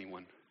against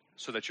anyone,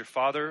 so that your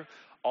Father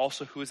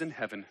also who is in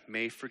heaven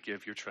may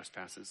forgive your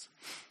trespasses.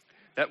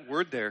 That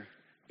word there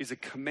is a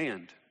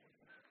command.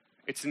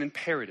 It's an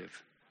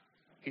imperative.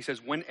 He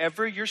says,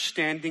 whenever you're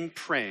standing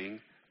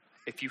praying,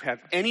 if you have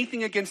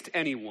anything against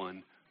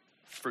anyone,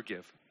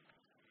 forgive.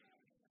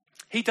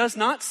 He does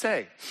not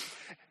say,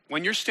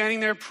 when you're standing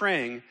there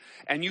praying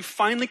and you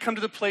finally come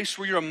to the place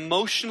where you're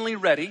emotionally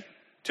ready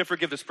to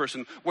forgive this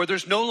person, where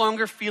there's no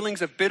longer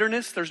feelings of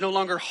bitterness, there's no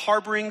longer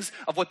harborings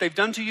of what they've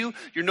done to you,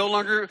 you're no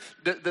longer,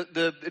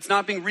 it's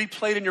not being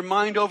replayed in your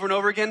mind over and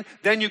over again,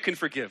 then you can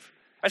forgive.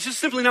 That's just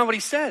simply not what he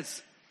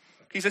says.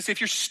 He says,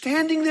 if you're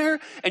standing there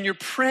and you're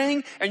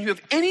praying and you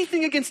have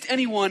anything against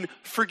anyone,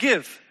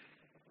 forgive.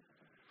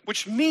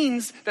 Which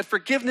means that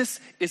forgiveness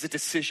is a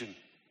decision.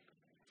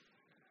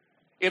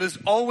 It is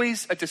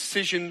always a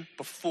decision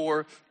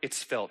before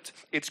it's felt.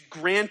 It's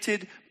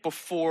granted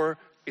before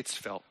it's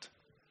felt.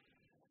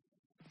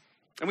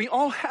 And we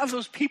all have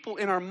those people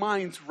in our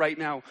minds right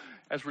now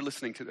as we're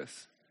listening to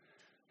this.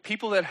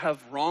 People that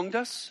have wronged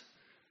us,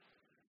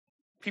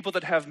 people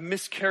that have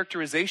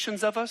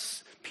mischaracterizations of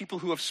us, people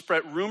who have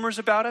spread rumors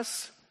about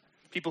us,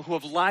 people who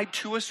have lied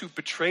to us, who've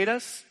betrayed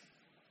us.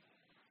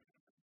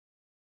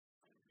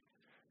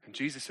 And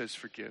Jesus says,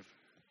 forgive.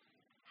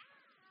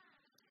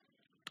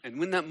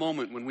 And in that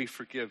moment when we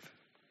forgive,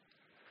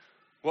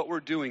 what we're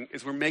doing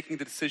is we're making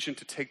the decision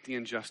to take the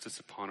injustice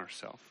upon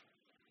ourselves.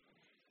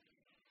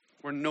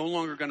 We're no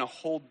longer going to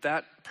hold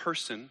that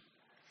person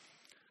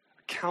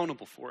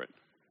accountable for it.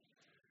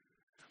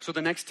 So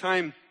the next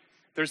time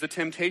there's the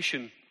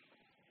temptation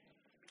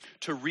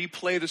to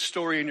replay the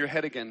story in your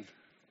head again,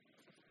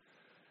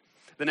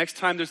 the next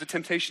time there's a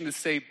temptation to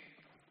say,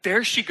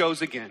 there she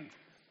goes again,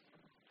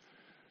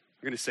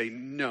 you're going to say,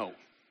 no.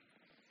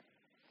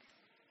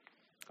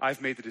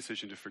 I've made the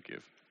decision to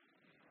forgive.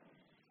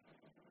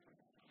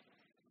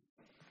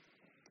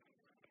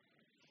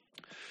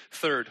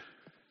 Third,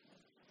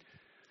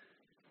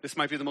 this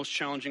might be the most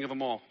challenging of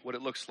them all, what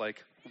it looks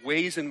like.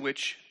 Ways in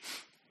which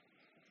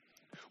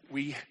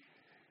we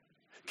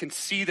can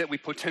see that we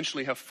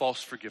potentially have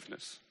false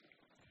forgiveness.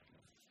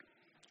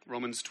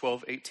 Romans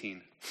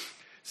 12:18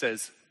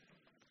 says,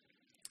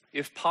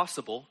 if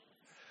possible,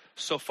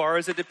 so far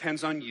as it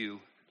depends on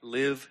you,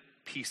 live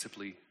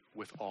peaceably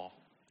with all.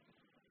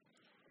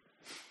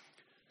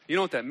 You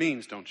know what that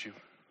means, don't you?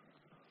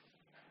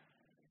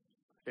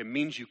 It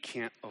means you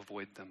can't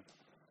avoid them.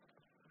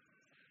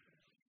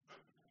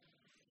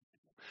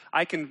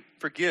 I can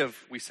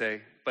forgive, we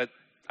say, but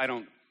I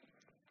don't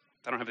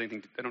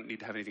need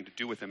to have anything to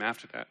do with them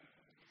after that.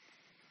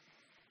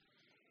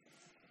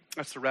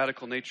 That's the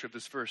radical nature of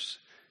this verse.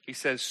 He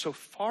says, so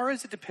far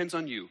as it depends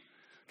on you.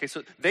 Okay,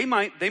 so they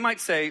might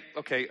say,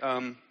 okay,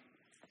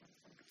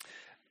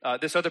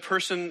 this other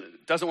person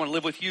doesn't want to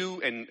live with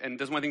you and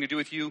doesn't want anything to do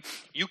with you.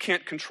 You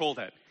can't control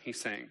that, he's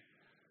saying.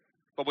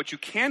 But what you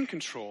can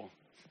control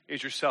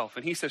is yourself.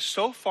 And he says,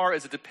 so far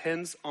as it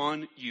depends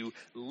on you,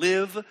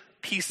 live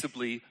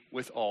peaceably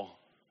with all.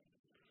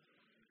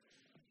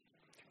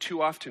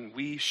 Too often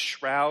we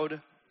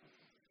shroud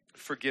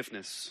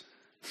forgiveness.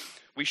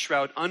 We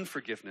shroud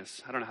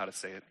unforgiveness. I don't know how to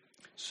say it.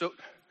 So,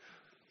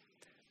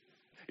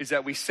 is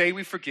that we say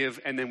we forgive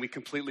and then we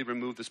completely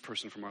remove this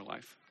person from our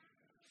life.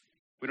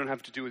 We don't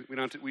have to do it. We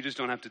don't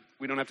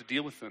have to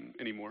deal with them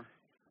anymore.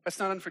 That's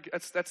not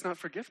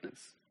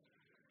forgiveness.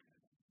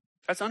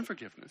 That's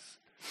unforgiveness.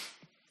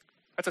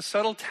 That's a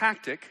subtle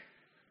tactic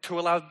to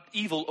allow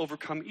evil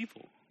overcome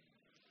evil.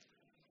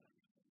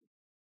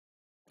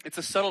 It's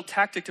a subtle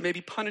tactic to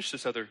maybe punish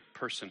this other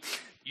person.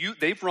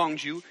 They've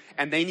wronged you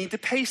and they need to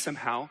pay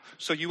somehow,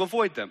 so you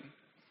avoid them.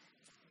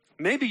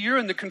 Maybe you're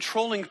in the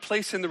controlling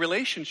place in the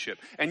relationship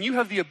and you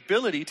have the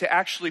ability to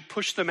actually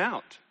push them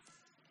out.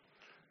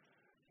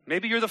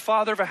 Maybe you're the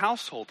father of a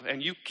household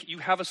and you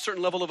have a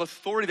certain level of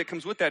authority that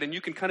comes with that and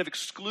you can kind of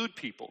exclude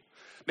people.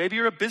 Maybe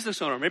you're a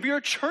business owner. Maybe you're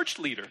a church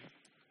leader.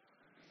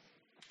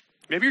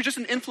 Maybe you're just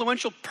an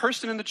influential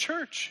person in the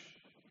church.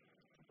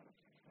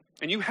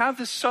 And you have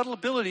this subtle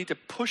ability to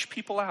push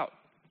people out.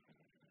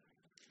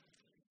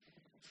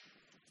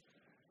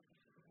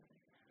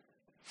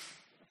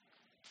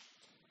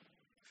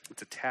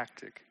 It's a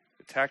tactic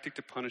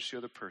to punish the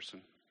other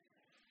person.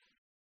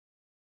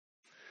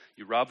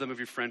 You rob them of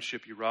your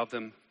friendship, you rob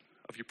them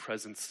of your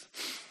presence,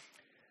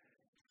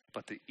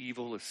 but the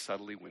evil is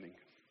subtly winning.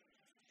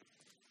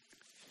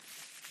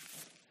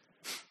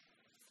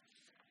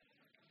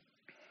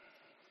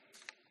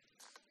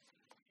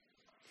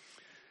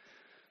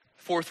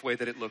 Fourth way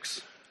that it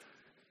looks.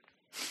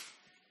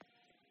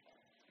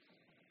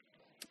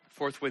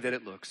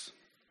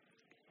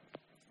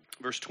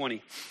 Verse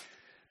 20.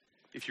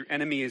 If your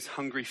enemy is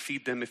hungry,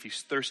 feed them. If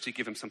he's thirsty,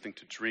 give him something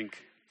to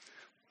drink.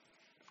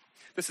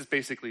 This is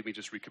basically me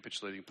just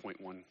recapitulating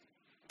point one,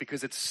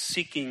 because it's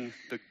seeking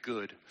the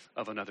good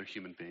of another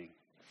human being.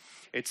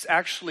 It's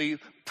actually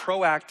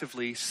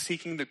proactively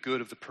seeking the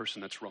good of the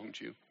person that's wronged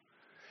you.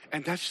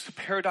 And that's just the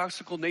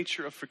paradoxical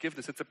nature of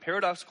forgiveness. It's the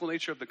paradoxical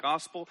nature of the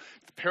gospel,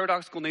 the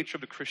paradoxical nature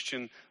of the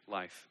Christian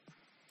life.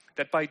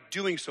 That by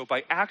doing so,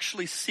 by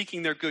actually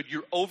seeking their good,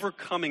 you're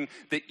overcoming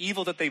the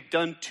evil that they've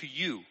done to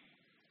you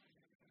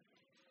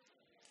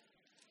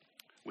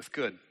with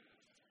good.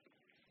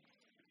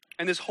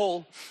 And this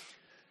whole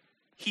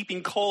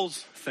heaping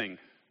coals thing,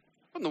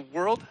 what in the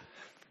world?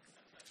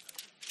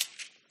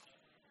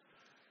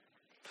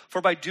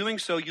 For by doing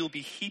so, you'll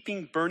be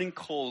heaping burning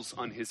coals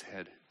on his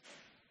head.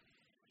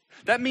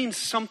 That means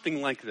something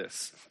like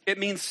this. It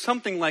means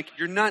something like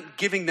you're not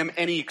giving them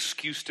any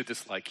excuse to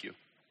dislike you.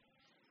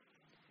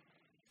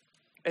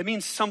 It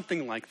means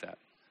something like that.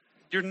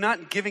 You're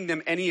not giving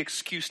them any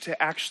excuse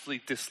to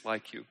actually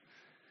dislike you.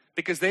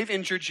 Because they've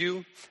injured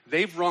you,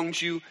 they've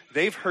wronged you,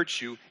 they've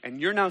hurt you,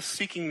 and you're now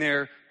seeking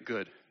their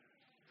good.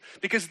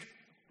 Because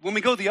when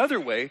we go the other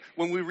way,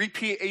 when we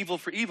repay evil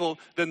for evil,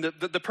 then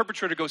the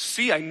perpetrator goes,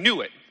 see, I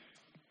knew it.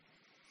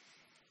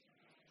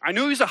 I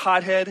knew he was a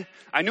hothead.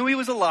 I knew he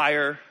was a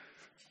liar.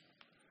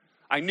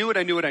 I knew it.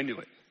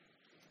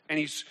 And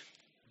he's,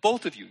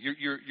 both of you,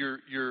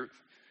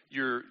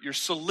 you're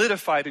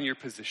solidified in your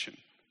position.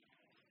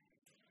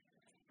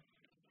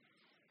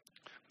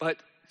 But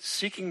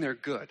seeking their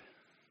good,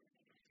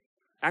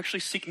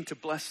 actually seeking to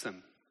bless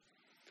them,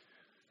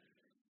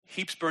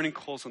 heaps burning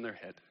coals on their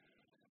head.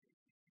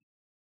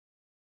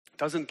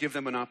 Doesn't give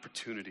them an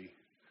opportunity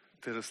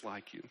to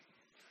dislike you.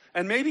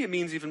 And maybe it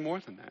means even more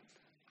than that.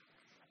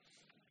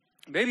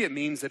 Maybe it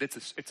means that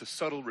it's a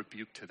subtle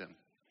rebuke to them.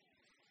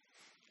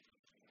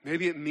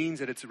 Maybe it means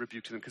that it's a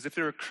rebuke to them. Because if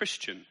they're a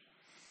Christian,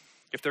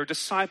 if they're a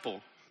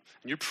disciple,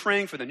 and you're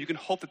praying for them, you can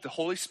hope that the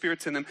Holy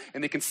Spirit's in them,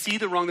 and they can see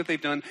the wrong that they've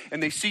done,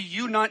 and they see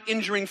you not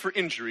injuring for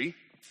injury.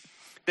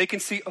 They can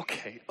see,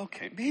 okay,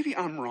 maybe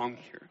I'm wrong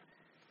here.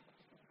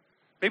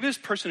 Maybe this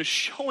person is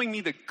showing me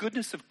the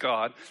goodness of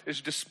God,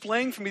 is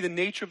displaying for me the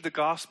nature of the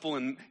gospel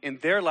in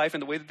their life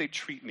and the way that they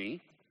treat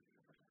me.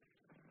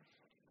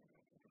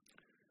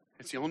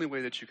 It's the only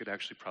way that you could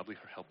actually probably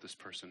help this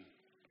person.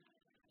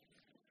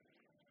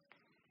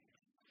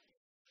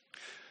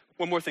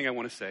 One more thing I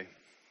want to say.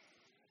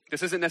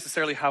 This isn't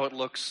necessarily how it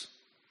looks.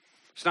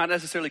 It's not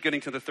necessarily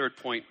getting to the third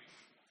point.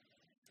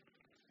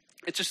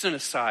 It's just an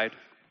aside.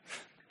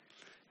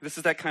 This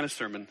is that kind of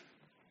sermon.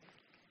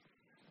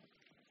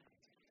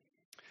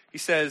 He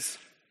says,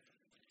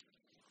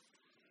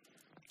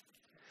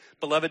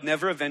 "Beloved,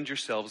 never avenge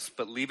yourselves,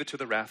 but leave it to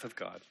the wrath of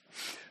God.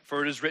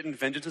 For it is written,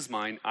 vengeance is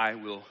mine, I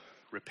will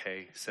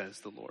repay, says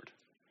the Lord."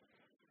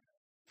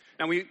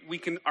 Now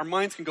our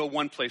minds can go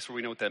one place where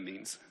we know what that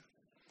means.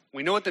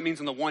 We know what that means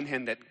on the one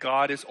hand, that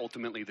God is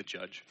ultimately the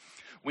judge.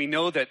 We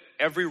know that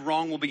every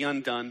wrong will be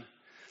undone,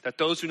 that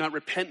those who do not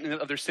repent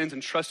of their sins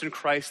and trust in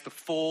Christ, the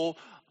full,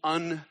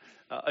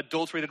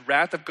 unadulterated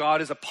wrath of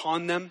God is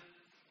upon them.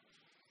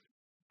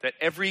 That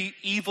every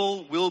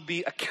evil will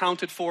be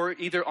accounted for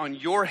either on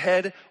your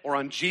head or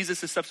on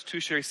Jesus'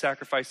 substitutionary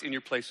sacrifice in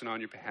your place and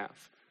on your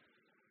behalf.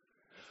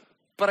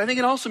 But I think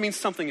it also means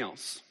something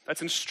else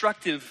that's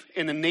instructive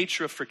in the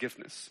nature of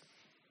forgiveness.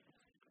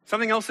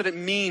 Something else that it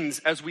means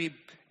as we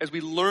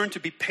learn to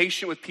be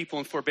patient with people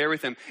and forbear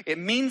with them. It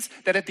means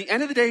that at the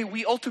end of the day,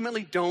 we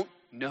ultimately don't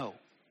know.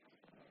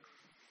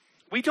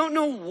 We don't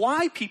know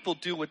why people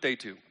do what they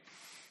do.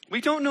 We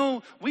don't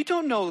know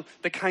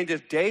the kind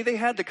of day they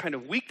had, the kind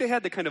of week they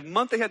had, the kind of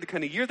month they had, the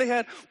kind of year they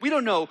had. We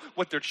don't know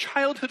what their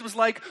childhood was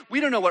like. We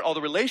don't know what all the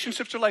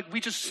relationships are like.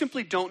 We just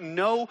simply don't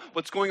know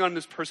what's going on in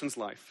this person's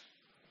life.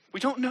 We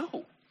don't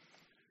know.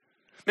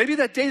 Maybe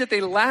that day that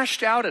they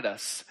lashed out at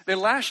us, they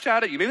lashed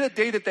out at you. Maybe that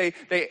day that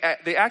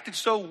they acted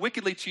so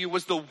wickedly to you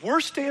was the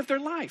worst day of their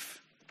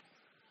life.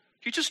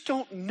 You just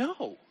don't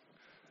know.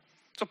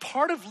 So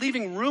part of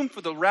leaving room for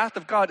the wrath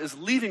of God is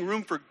leaving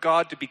room for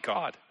God to be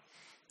God.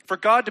 For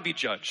God to be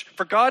judge.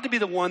 For God to be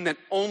the one that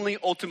only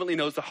ultimately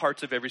knows the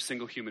hearts of every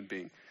single human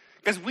being.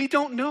 Because we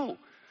don't know.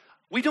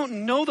 We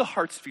don't know the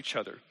hearts of each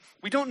other.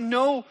 We don't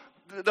know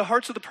the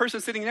hearts of the person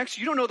sitting next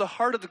to you. You don't know the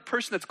heart of the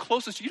person that's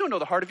closest to you. You don't know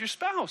the heart of your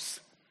spouse.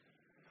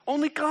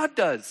 Only God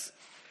does.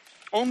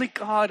 Only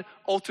God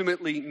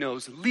ultimately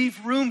knows.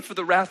 Leave room for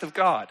the wrath of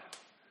God.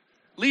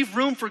 Leave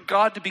room for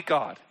God to be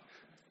God.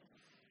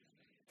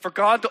 For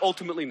God to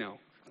ultimately know.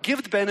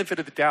 Give the benefit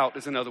of the doubt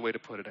is another way to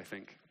put it, I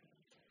think.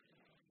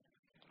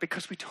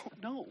 Because we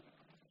don't know.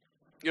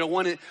 You know,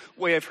 one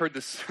way I've heard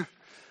this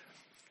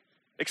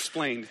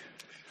explained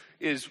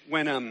is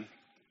when,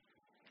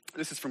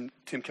 this is from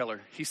Tim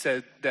Keller. He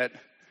said that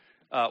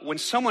when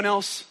someone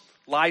else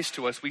lies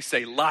to us, we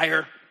say,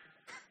 liar.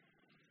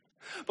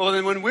 But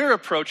then when we're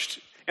approached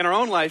in our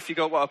own life, you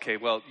go, well,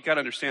 you got to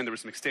understand there were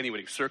some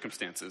extenuating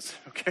circumstances,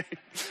 okay?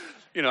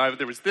 You know,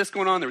 there was this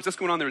going on, there was this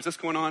going on, there was this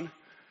going on.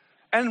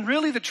 And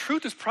really the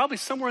truth is probably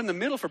somewhere in the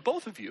middle for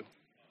both of you.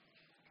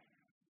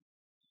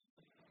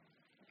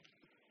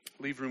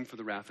 Leave room for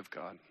the wrath of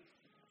God.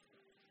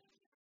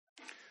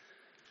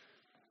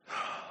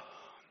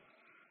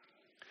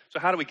 So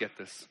how do we get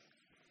this?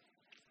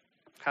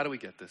 How do we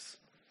get this?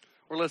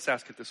 Or let's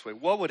ask it this way.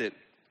 What would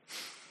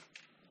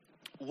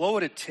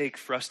it take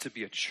for us to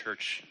be a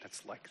church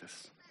that's like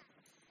this?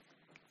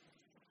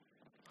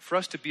 For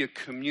us to be a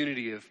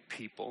community of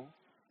people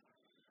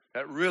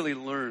that really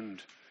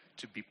learned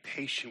to be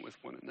patient with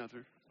one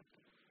another,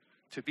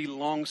 to be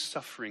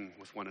long-suffering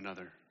with one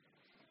another.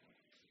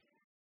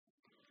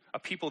 A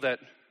people that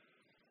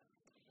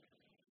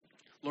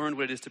learned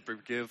what it is to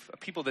forgive, a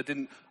people that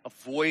didn't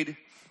avoid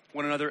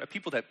one another, a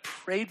people that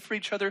prayed for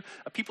each other,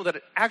 a people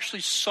that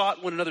actually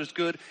sought one another's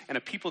good, and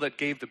a people that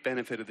gave the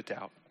benefit of the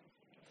doubt.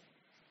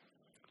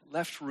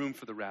 Left room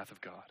for the wrath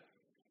of God.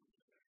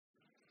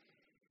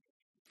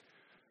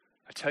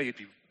 I tell you, it'd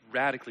be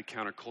radically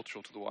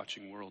countercultural to the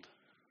watching world.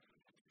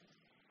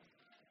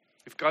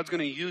 If God's going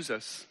to use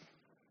us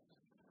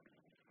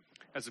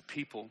as a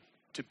people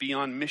to be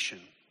on mission,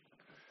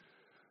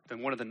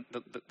 then one of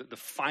the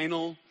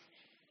final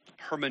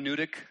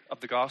hermeneutic of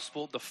the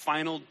gospel, the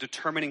final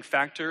determining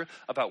factor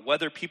about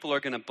whether people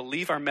are going to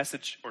believe our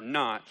message or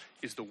not,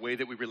 is the way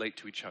that we relate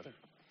to each other.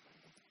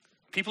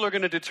 People are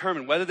going to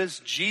determine whether this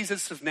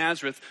Jesus of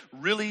Nazareth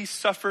really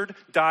suffered,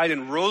 died,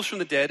 and rose from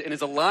the dead and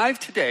is alive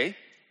today,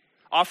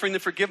 offering the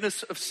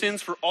forgiveness of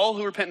sins for all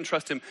who repent and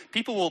trust him.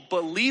 People will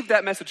believe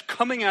that message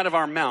coming out of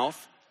our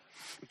mouth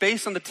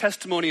based on the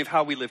testimony of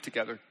how we live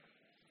together.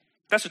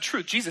 That's the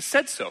truth. Jesus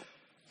said so.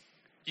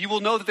 You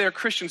will know that they are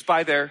Christians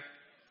by their,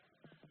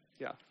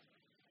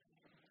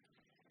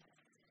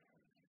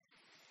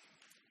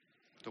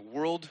 The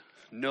world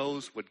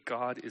knows what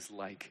God is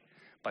like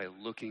by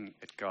looking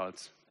at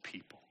God's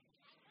people.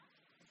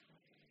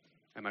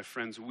 And my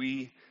friends,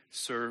 we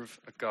serve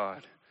a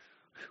God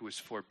who is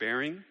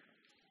forbearing,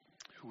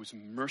 who is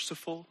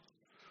merciful,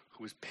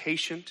 who is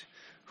patient,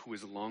 who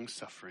is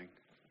long-suffering.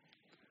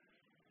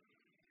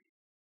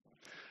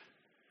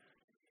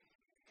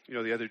 You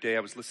know, the other day I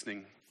was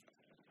listening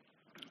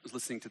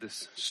to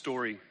this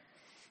story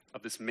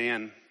of this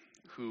man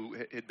who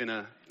had been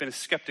a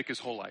skeptic his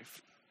whole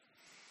life.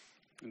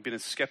 He'd been a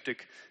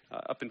skeptic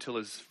up until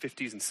his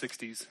 50s and 60s.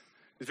 He was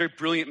a very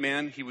brilliant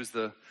man. He was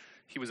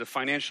a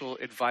financial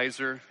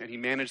advisor, and he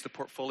managed the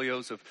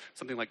portfolios of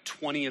something like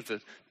 20 of the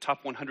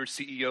top 100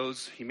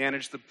 CEOs. He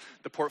managed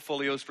the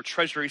portfolios for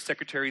Treasury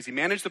secretaries. He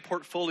managed the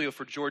portfolio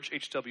for George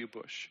H.W.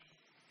 Bush.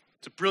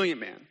 He's a brilliant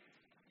man.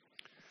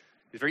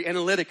 He's a very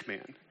analytic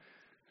man.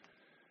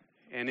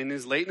 And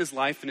late in his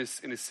life, in his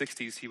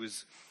 60s, he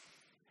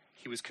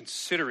was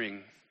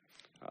considering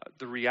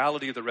the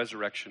reality of the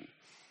resurrection.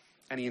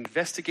 And he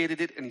investigated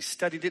it, and he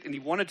studied it, and he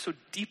wanted so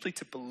deeply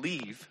to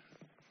believe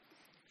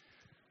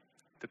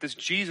that this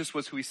Jesus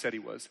was who he said he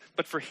was.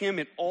 But for him,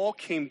 it all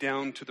came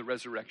down to the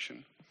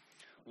resurrection.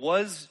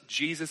 Was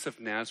Jesus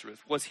of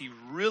Nazareth, was he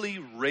really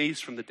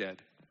raised from the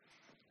dead?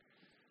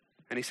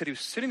 And he said he was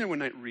sitting there one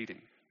night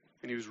reading,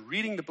 and he was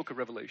reading the book of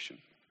Revelation,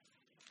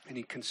 and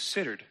he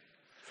considered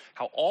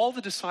how all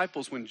the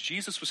disciples, when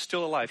Jesus was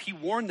still alive, he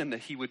warned them that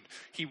he was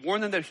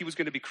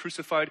going to be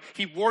crucified.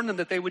 He warned them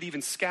that they would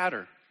even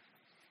scatter.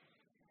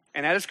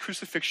 And at his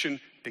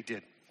crucifixion, they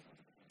did.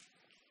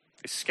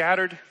 They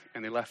scattered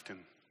and they left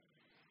him.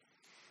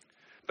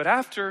 But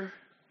after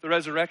the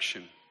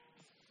resurrection,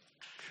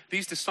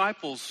 these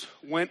disciples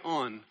went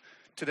on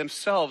to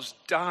themselves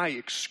die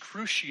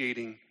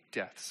excruciating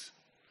deaths.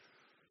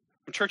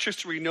 In church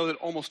history, we know that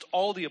almost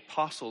all the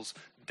apostles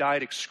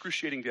died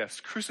excruciating deaths,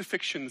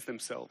 crucifixions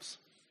themselves.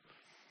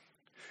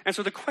 And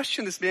so the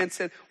question this man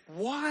said,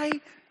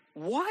 why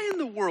in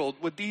the world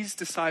would these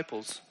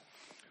disciples,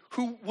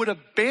 who would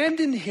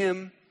abandon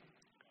him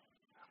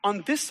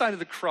on this side of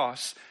the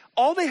cross,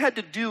 all they had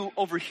to do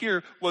over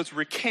here was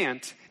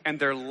recant, and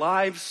their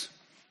lives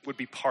would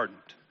be pardoned?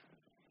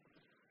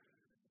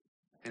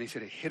 And he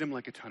said it hit him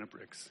like a ton of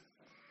bricks.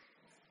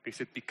 He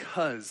said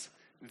because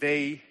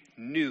they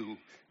knew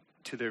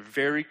to their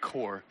very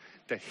core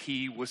that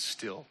he was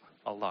still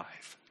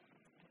alive.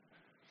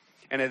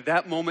 And at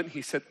that moment,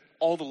 he said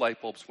all the light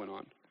bulbs went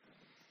on.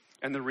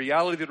 And the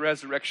reality of the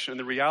resurrection and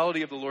the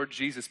reality of the Lord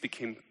Jesus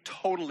became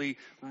totally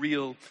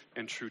real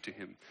and true to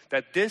him.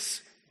 That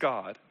this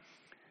God,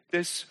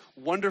 this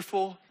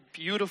wonderful,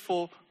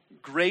 beautiful,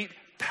 great,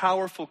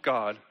 powerful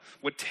God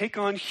would take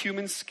on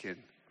human skin,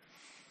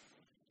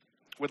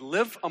 would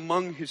live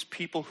among his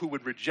people who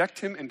would reject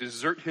him and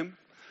desert him,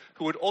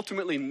 who would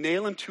ultimately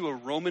nail him to a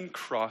Roman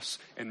cross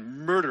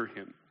and murder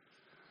him.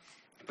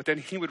 But then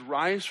he would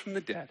rise from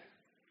the dead,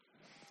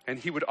 and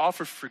he would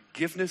offer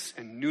forgiveness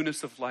and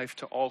newness of life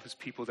to all his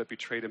people that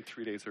betrayed him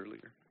 3 days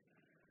earlier.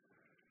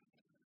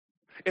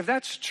 If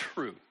that's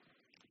true,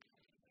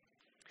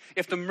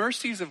 if the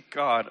mercies of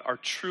God are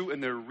true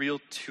and they're real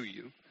to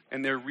you,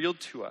 and they're real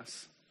to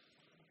us,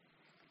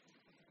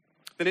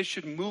 then it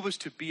should move us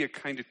to be a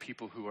kind of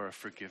people who are a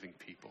forgiving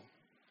people.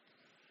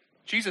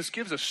 Jesus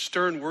gives us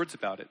stern words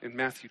about it in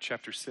Matthew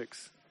chapter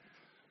 6.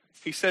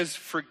 He says,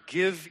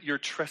 forgive your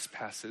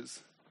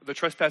trespasses, the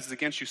trespasses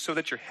against you, so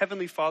that your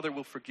heavenly Father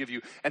will forgive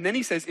you. And then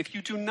he says, if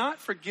you do not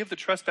forgive the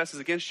trespasses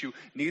against you,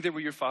 neither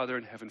will your Father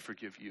in heaven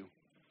forgive you.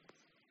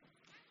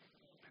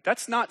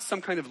 That's not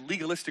some kind of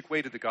legalistic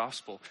way to the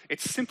gospel.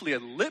 It's simply a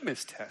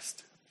litmus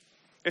test.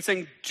 It's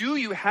saying,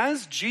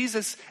 has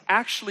Jesus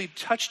actually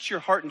touched your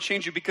heart and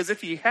changed you? Because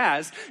if he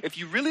has, if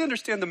you really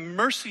understand the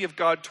mercy of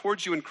God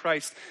towards you in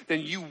Christ,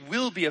 then you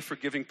will be a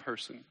forgiving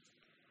person.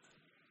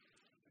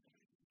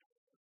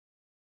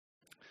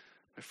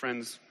 My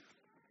friends,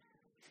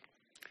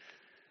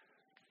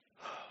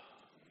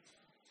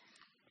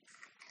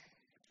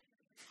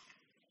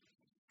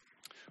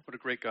 what a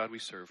great God we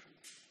serve.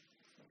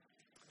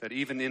 That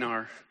even in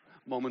our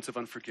moments of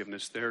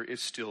unforgiveness, there is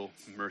still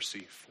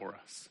mercy for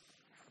us.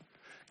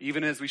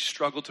 Even as we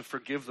struggle to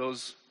forgive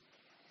those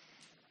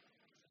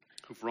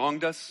who've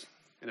wronged us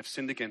and have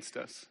sinned against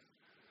us,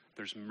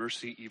 there's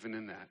mercy even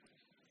in that.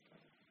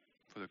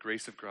 For the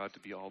grace of God to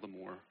be all the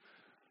more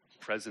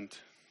present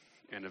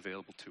and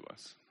available to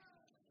us.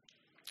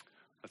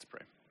 Let's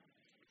pray.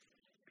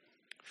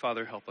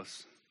 Father, help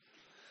us.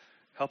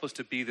 Help us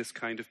to be this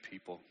kind of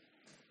people.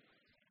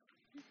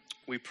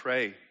 We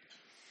pray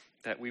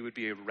that we would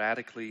be a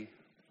radically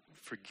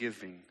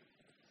forgiving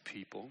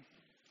people,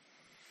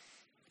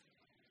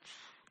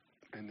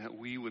 and that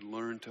we would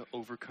learn to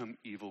overcome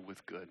evil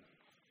with good.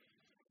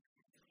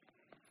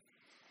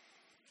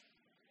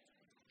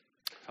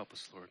 Help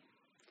us, Lord.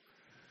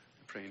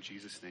 We pray in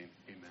Jesus' name,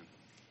 amen.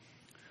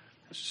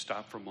 Let's just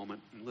stop for a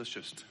moment and let's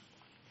just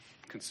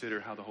consider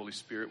how the Holy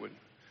Spirit would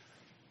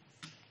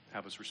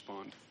have us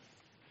respond.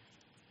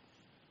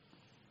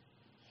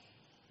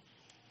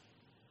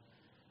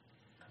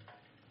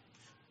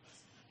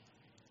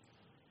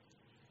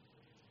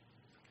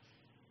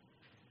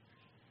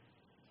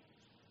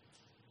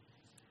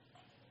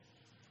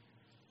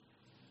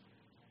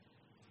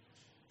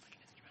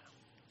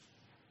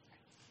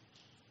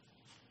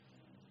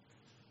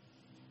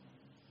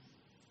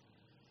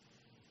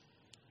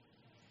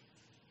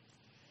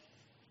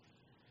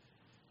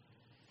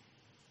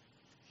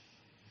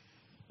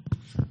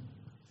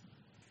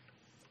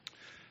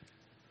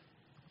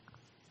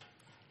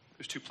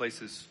 There's two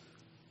places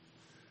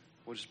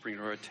we'll just bring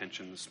to our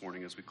attention this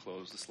morning as we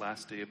close this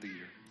last day of the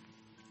year.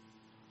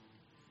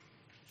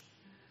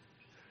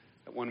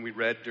 That one we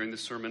read during the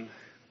sermon,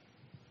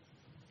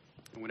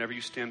 and whenever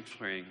you stand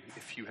praying,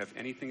 if you have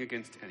anything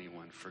against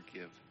anyone,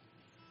 forgive,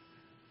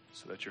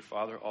 so that your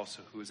Father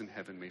also who is in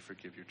heaven may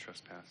forgive your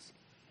trespass.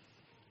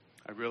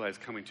 I realize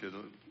coming to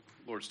the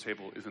Lord's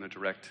table isn't a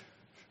direct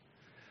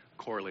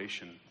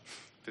correlation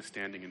to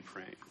standing and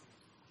praying.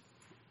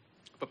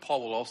 But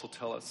Paul will also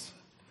tell us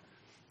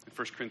in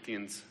 1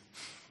 Corinthians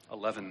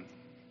 11,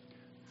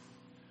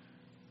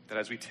 that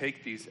as we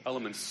take these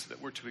elements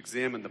that we're to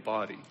examine the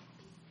body,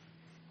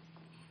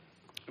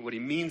 and what he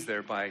means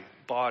there by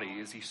body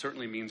is he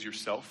certainly means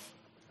yourself,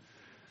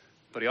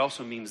 but he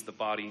also means the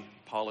body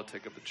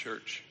politic of the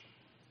church.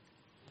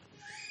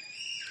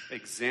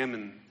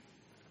 Examine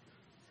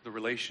the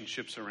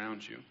relationships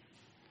around you.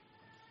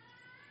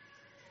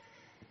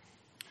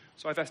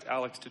 So I've asked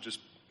Alex to just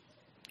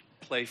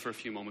play for a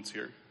few moments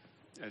here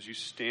as you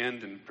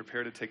stand and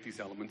prepare to take these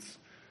elements.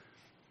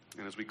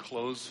 And as we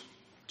close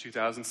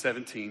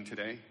 2017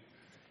 today,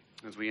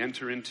 as we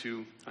enter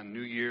into a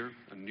new year,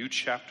 a new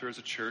chapter as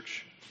a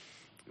church,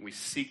 and we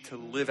seek to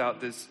live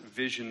out this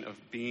vision of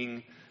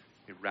being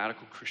a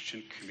radical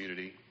Christian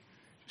community,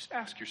 just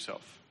ask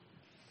yourself,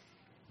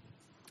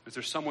 is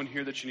there someone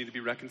here that you need to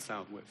be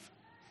reconciled with?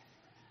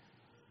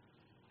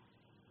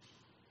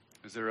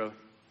 Is there a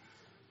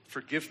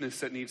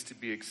forgiveness that needs to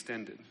be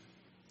extended?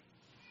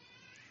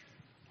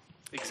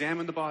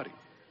 Examine the body.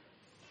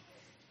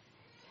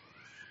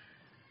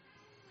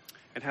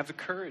 And have the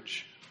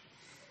courage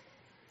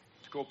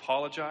to go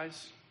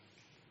apologize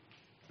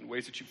in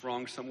ways that you've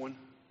wronged someone.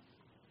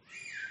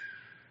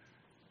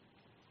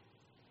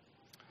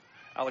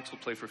 Alex will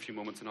play for a few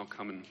moments and I'll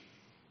come and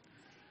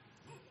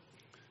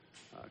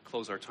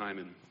close our time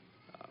and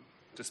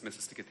dismiss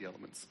us to get the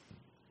elements.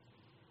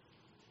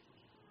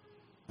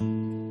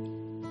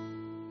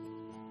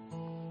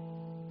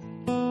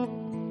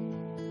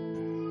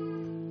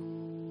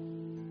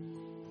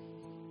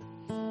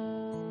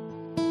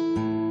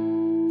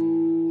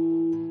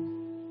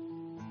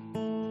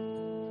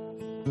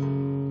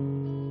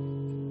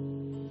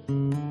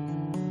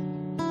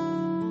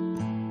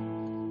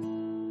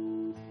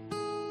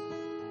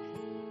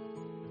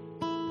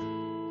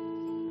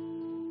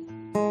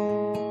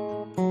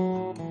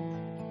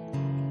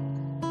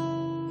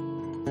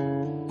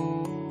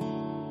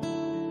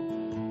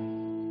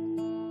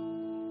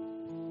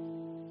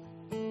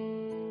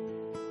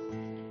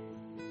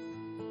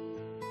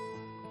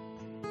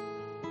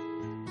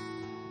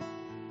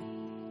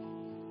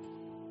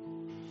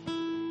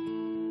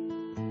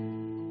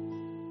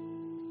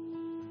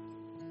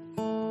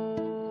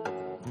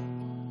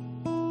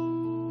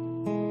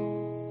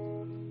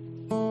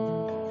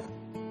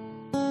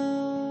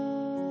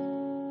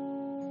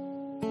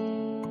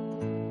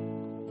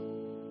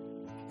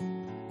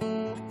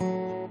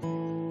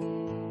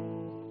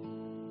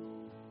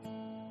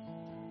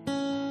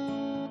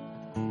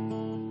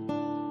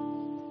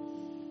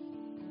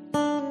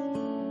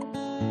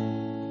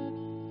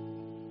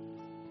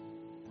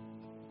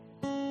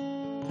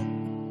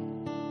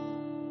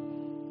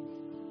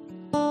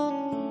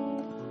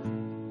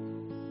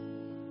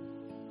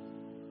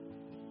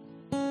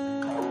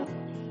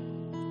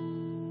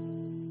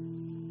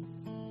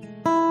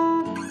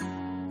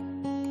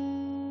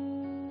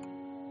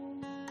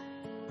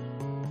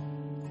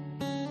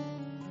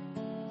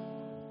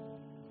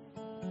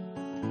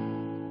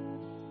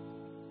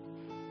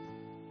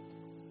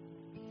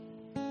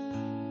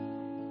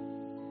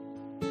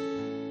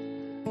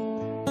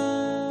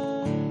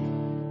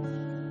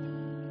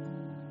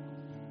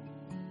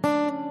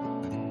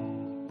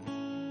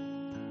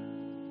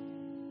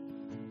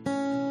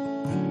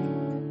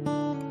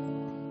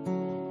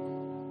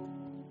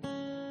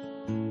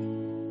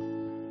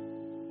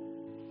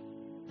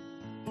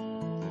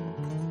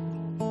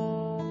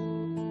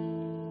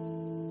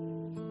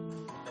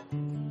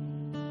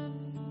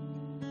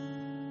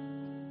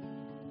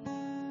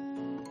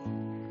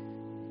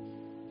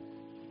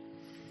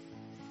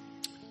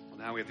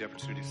 now we have the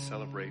opportunity to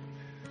celebrate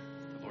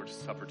the Lord's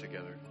Supper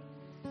together.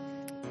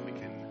 We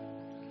can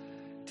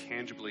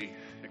tangibly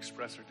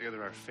express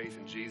together our faith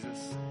in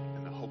Jesus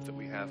and the hope that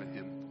we have in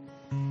him.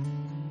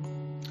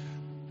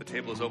 The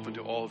table is open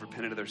to all who've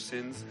repented of their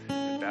sins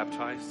and been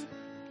baptized.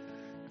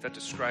 If that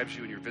describes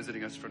you and you're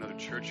visiting us for another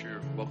church,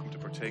 you're welcome to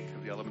partake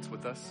of the elements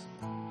with us.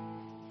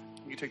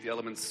 You take the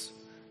elements,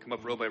 come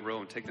up row by row,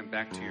 and take them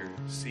back to your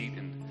seat,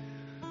 and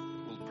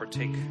we'll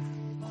partake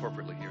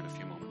corporately here in a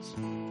few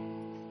moments.